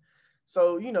empty.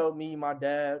 So you know, me, my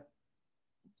dad,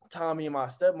 Tommy, and my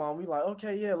stepmom, we like,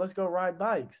 okay, yeah, let's go ride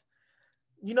bikes.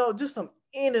 You know, just some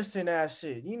innocent ass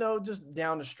shit. You know, just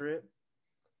down the strip.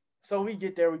 So we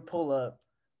get there, we pull up.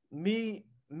 Me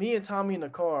and Tommy in the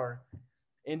car,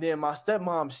 and then my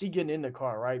stepmom, she getting in the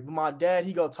car, right? But my dad,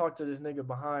 he go talk to this nigga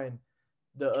behind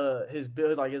the his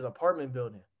build, like his apartment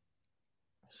building.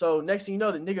 So next thing you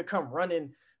know, the nigga come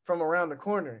running from around the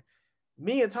corner.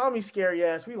 Me and Tommy scary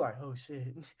ass, we like, oh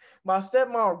shit. My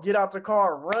stepmom get out the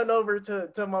car, run over to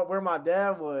where my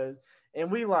dad was,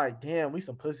 and we like, damn, we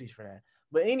some pussies for that.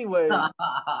 But anyways,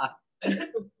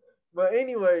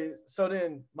 so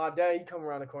then my dad, he come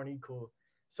around the corner, he cool.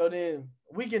 So then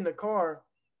we get in the car,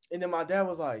 and then my dad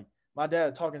was like, my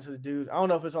dad talking to the dude. I don't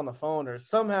know if it's on the phone or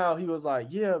somehow he was like,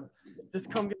 yeah,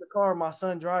 just come get the car. My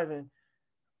son driving.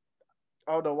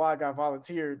 I don't know why I got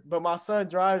volunteered, but my son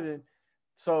driving.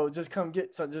 So just come to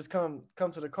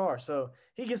the car. So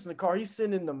he gets in the car. He's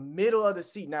sitting in the middle of the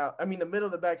seat. Now, I mean the middle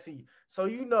of the back seat. So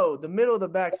the middle of the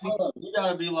back seat. You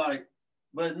gotta be like,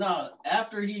 but no,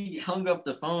 after he hung up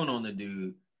the phone on the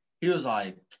dude, he was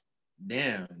like,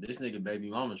 damn, this nigga baby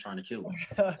mama trying to kill him.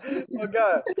 Oh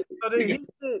God.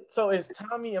 So it's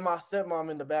Tommy and my stepmom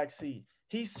in the back seat.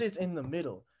 He sits in the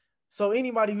middle. So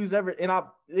anybody who's ever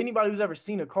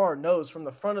seen a car knows from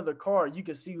the front of the car, you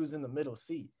can see who's in the middle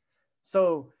seat.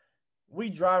 So we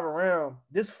drive around.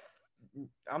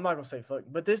 I'm not gonna say fuck,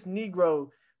 but this Negro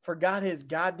forgot his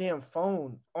goddamn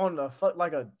phone on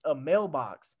a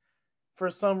mailbox for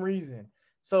some reason.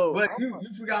 So but you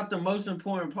forgot the most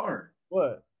important part.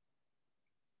 What?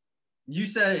 You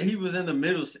said he was in the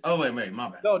middle. Oh wait, my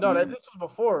bad. No, this was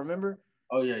before. Remember?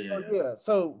 Oh yeah.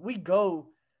 So we go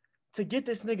to get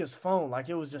this nigga's phone, like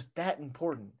it was just that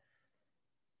important.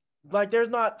 Like there's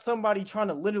not somebody trying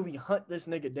to literally hunt this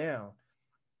nigga down.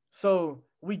 So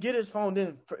we get his phone,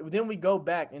 then we go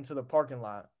back into the parking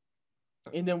lot,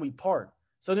 and then we park.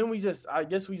 So then I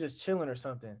guess we just chilling or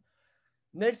something.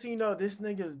 Next thing you know, this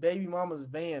nigga's baby mama's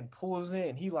van pulls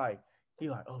in. He like,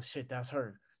 oh shit, that's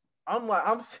her.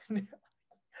 I'm sitting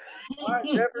there. I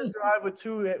never drive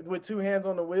with two hands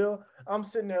on the wheel. I'm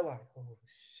sitting there like, oh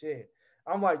shit.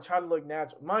 I'm like trying to look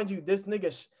natural. Mind you, this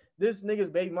nigga's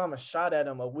baby mama shot at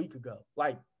him a week ago.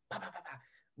 Like,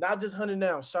 not just hunting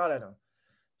down, shot at him.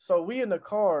 So we in the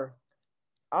car.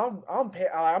 I'm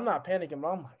not panicking, but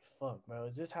I'm like, fuck, bro.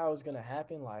 Is this how it's gonna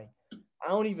happen? Like, I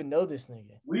don't even know this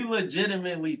nigga. We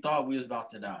legitimately thought we was about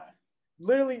to die.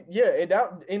 Literally, yeah.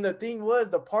 And the thing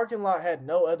was, the parking lot had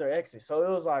no other exit, so it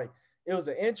was like it was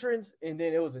an entrance and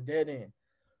then it was a dead end.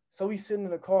 So we sitting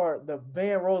in the car. The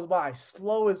van rolls by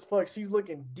slow as fuck. She's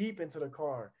looking deep into the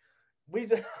car.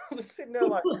 I'm sitting there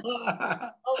like,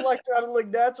 I'm like trying to look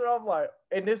natural. I'm like,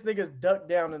 and this nigga's ducked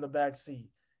down in the back seat,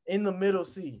 in the middle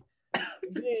seat.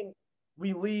 And then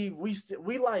we leave.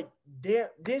 We like, damn.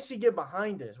 Didn't she get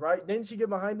behind us? Right? Didn't she get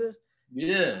behind us?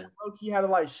 Yeah. Low-key had to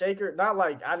like shake her. Not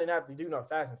like I didn't have to do no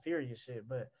Fast and Furious shit,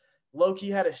 but low-key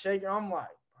had to shake her. I'm like,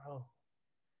 bro,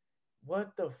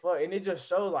 what the fuck? And it just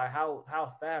shows like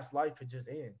how fast life could just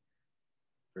end.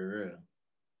 For real.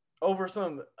 Over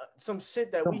some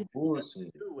shit that we had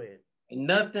bullshit to do with.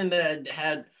 Nothing that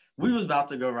had. We was about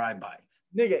to go ride bikes.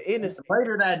 Nigga, innocent.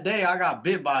 Later that day, I got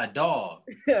bit by a dog.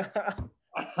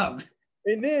 and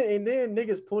then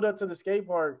niggas pulled up to the skate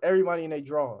park, everybody in their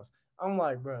drawers. I'm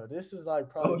like, bro, this is like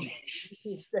probably.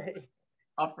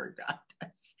 I forgot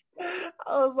that.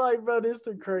 I was like, bro, this is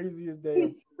the craziest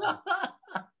day.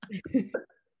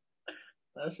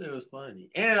 That shit was funny.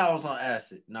 And I was on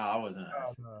acid. No, I wasn't on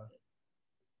acid.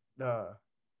 Nah.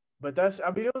 But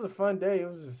it was a fun day. It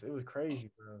was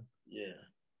crazy, bro. Yeah.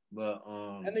 But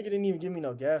that nigga didn't even give me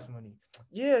no gas money.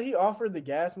 Yeah, he offered the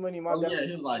gas money. He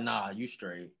was like, nah, you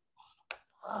straight.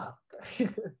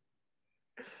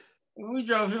 We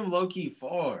drove him low-key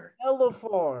far. Hella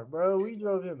far, bro. We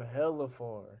drove him hella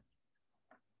far.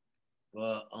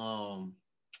 But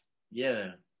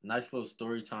yeah, nice little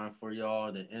story time for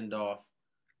y'all to end off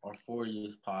our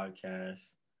 40th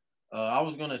podcast. I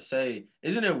was gonna say,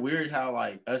 isn't it weird how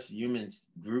like us humans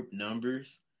group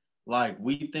numbers? Like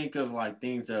we think of like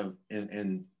things of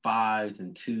in fives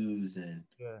and twos and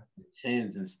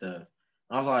tens and stuff.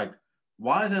 I was like,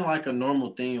 why isn't like a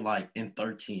normal thing like in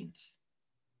 13s?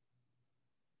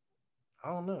 I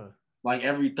don't know. Like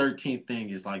every 13th thing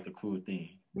is like the cool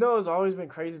thing. No, it's always been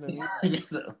crazy to me.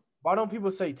 So, why don't people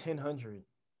say 1000?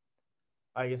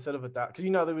 Like instead of 1,000, because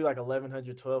there'll be like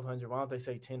 1100, 1200. Why don't they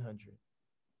say 1000?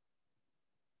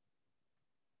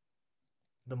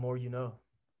 The more you know.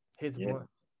 Hits blunt.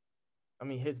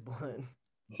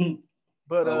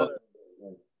 But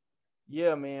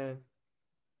yeah, man.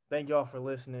 Thank y'all for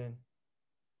listening.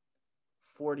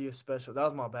 40th special. That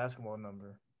was my basketball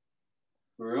number.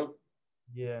 For real?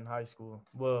 Yeah, in high school.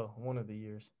 Well, one of the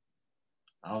years.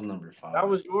 I was number 5. That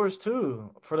was yours too,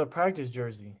 for the practice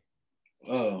jersey.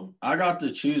 Oh, I got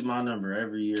to choose my number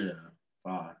every year.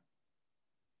 5.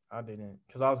 I didn't,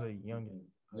 because I was a youngin.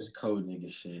 This code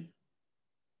nigga shit.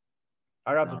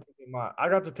 I got to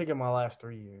pick in my last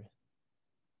 3 years.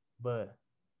 But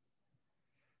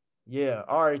yeah,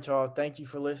 all right, y'all. Thank you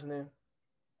for listening.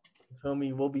 You feel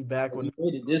me? We'll be back If with you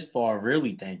made it this far,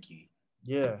 really thank you.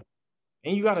 yeah.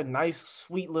 And you got a nice,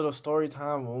 sweet little story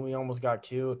time when we almost got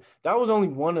killed. That was only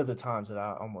one of the times that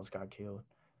I almost got killed.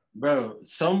 Bro,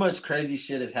 so much crazy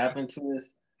shit has happened to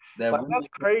us that Like that's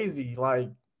crazy. Like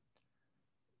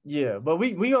yeah, but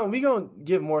we gonna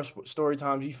give more story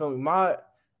times. You feel me?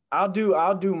 I'll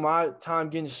do my time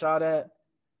getting shot at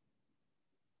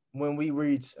when we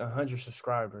reach 100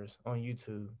 subscribers on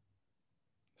YouTube.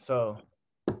 So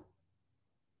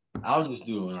I'll just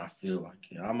do it when I feel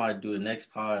like it. I might do it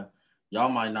next pod. Y'all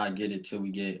might not get it till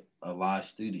we get a live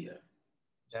studio.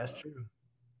 that's So true.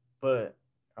 But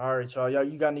all right, y'all,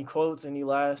 you got any quotes? Any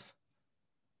last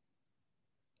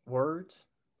words?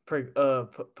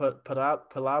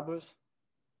 Palabras.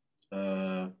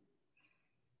 uh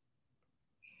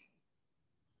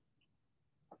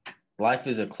life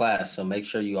is a class, so make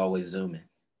sure you always zoom in.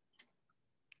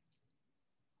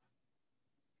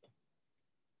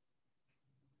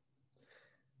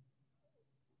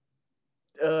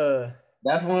 Uh,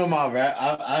 That's one of my rap.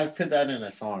 I put that in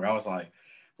a song. I was like,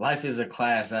 life is a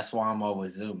class, that's why I'm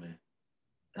always zooming.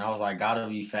 And I was like, gotta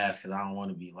be fast because I don't want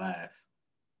to be last.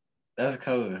 That's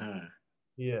code,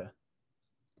 yeah.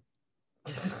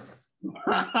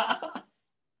 huh?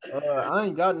 I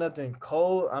ain't got nothing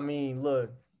cold. I mean,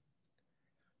 look,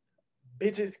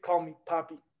 bitches call me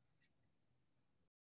Poppy.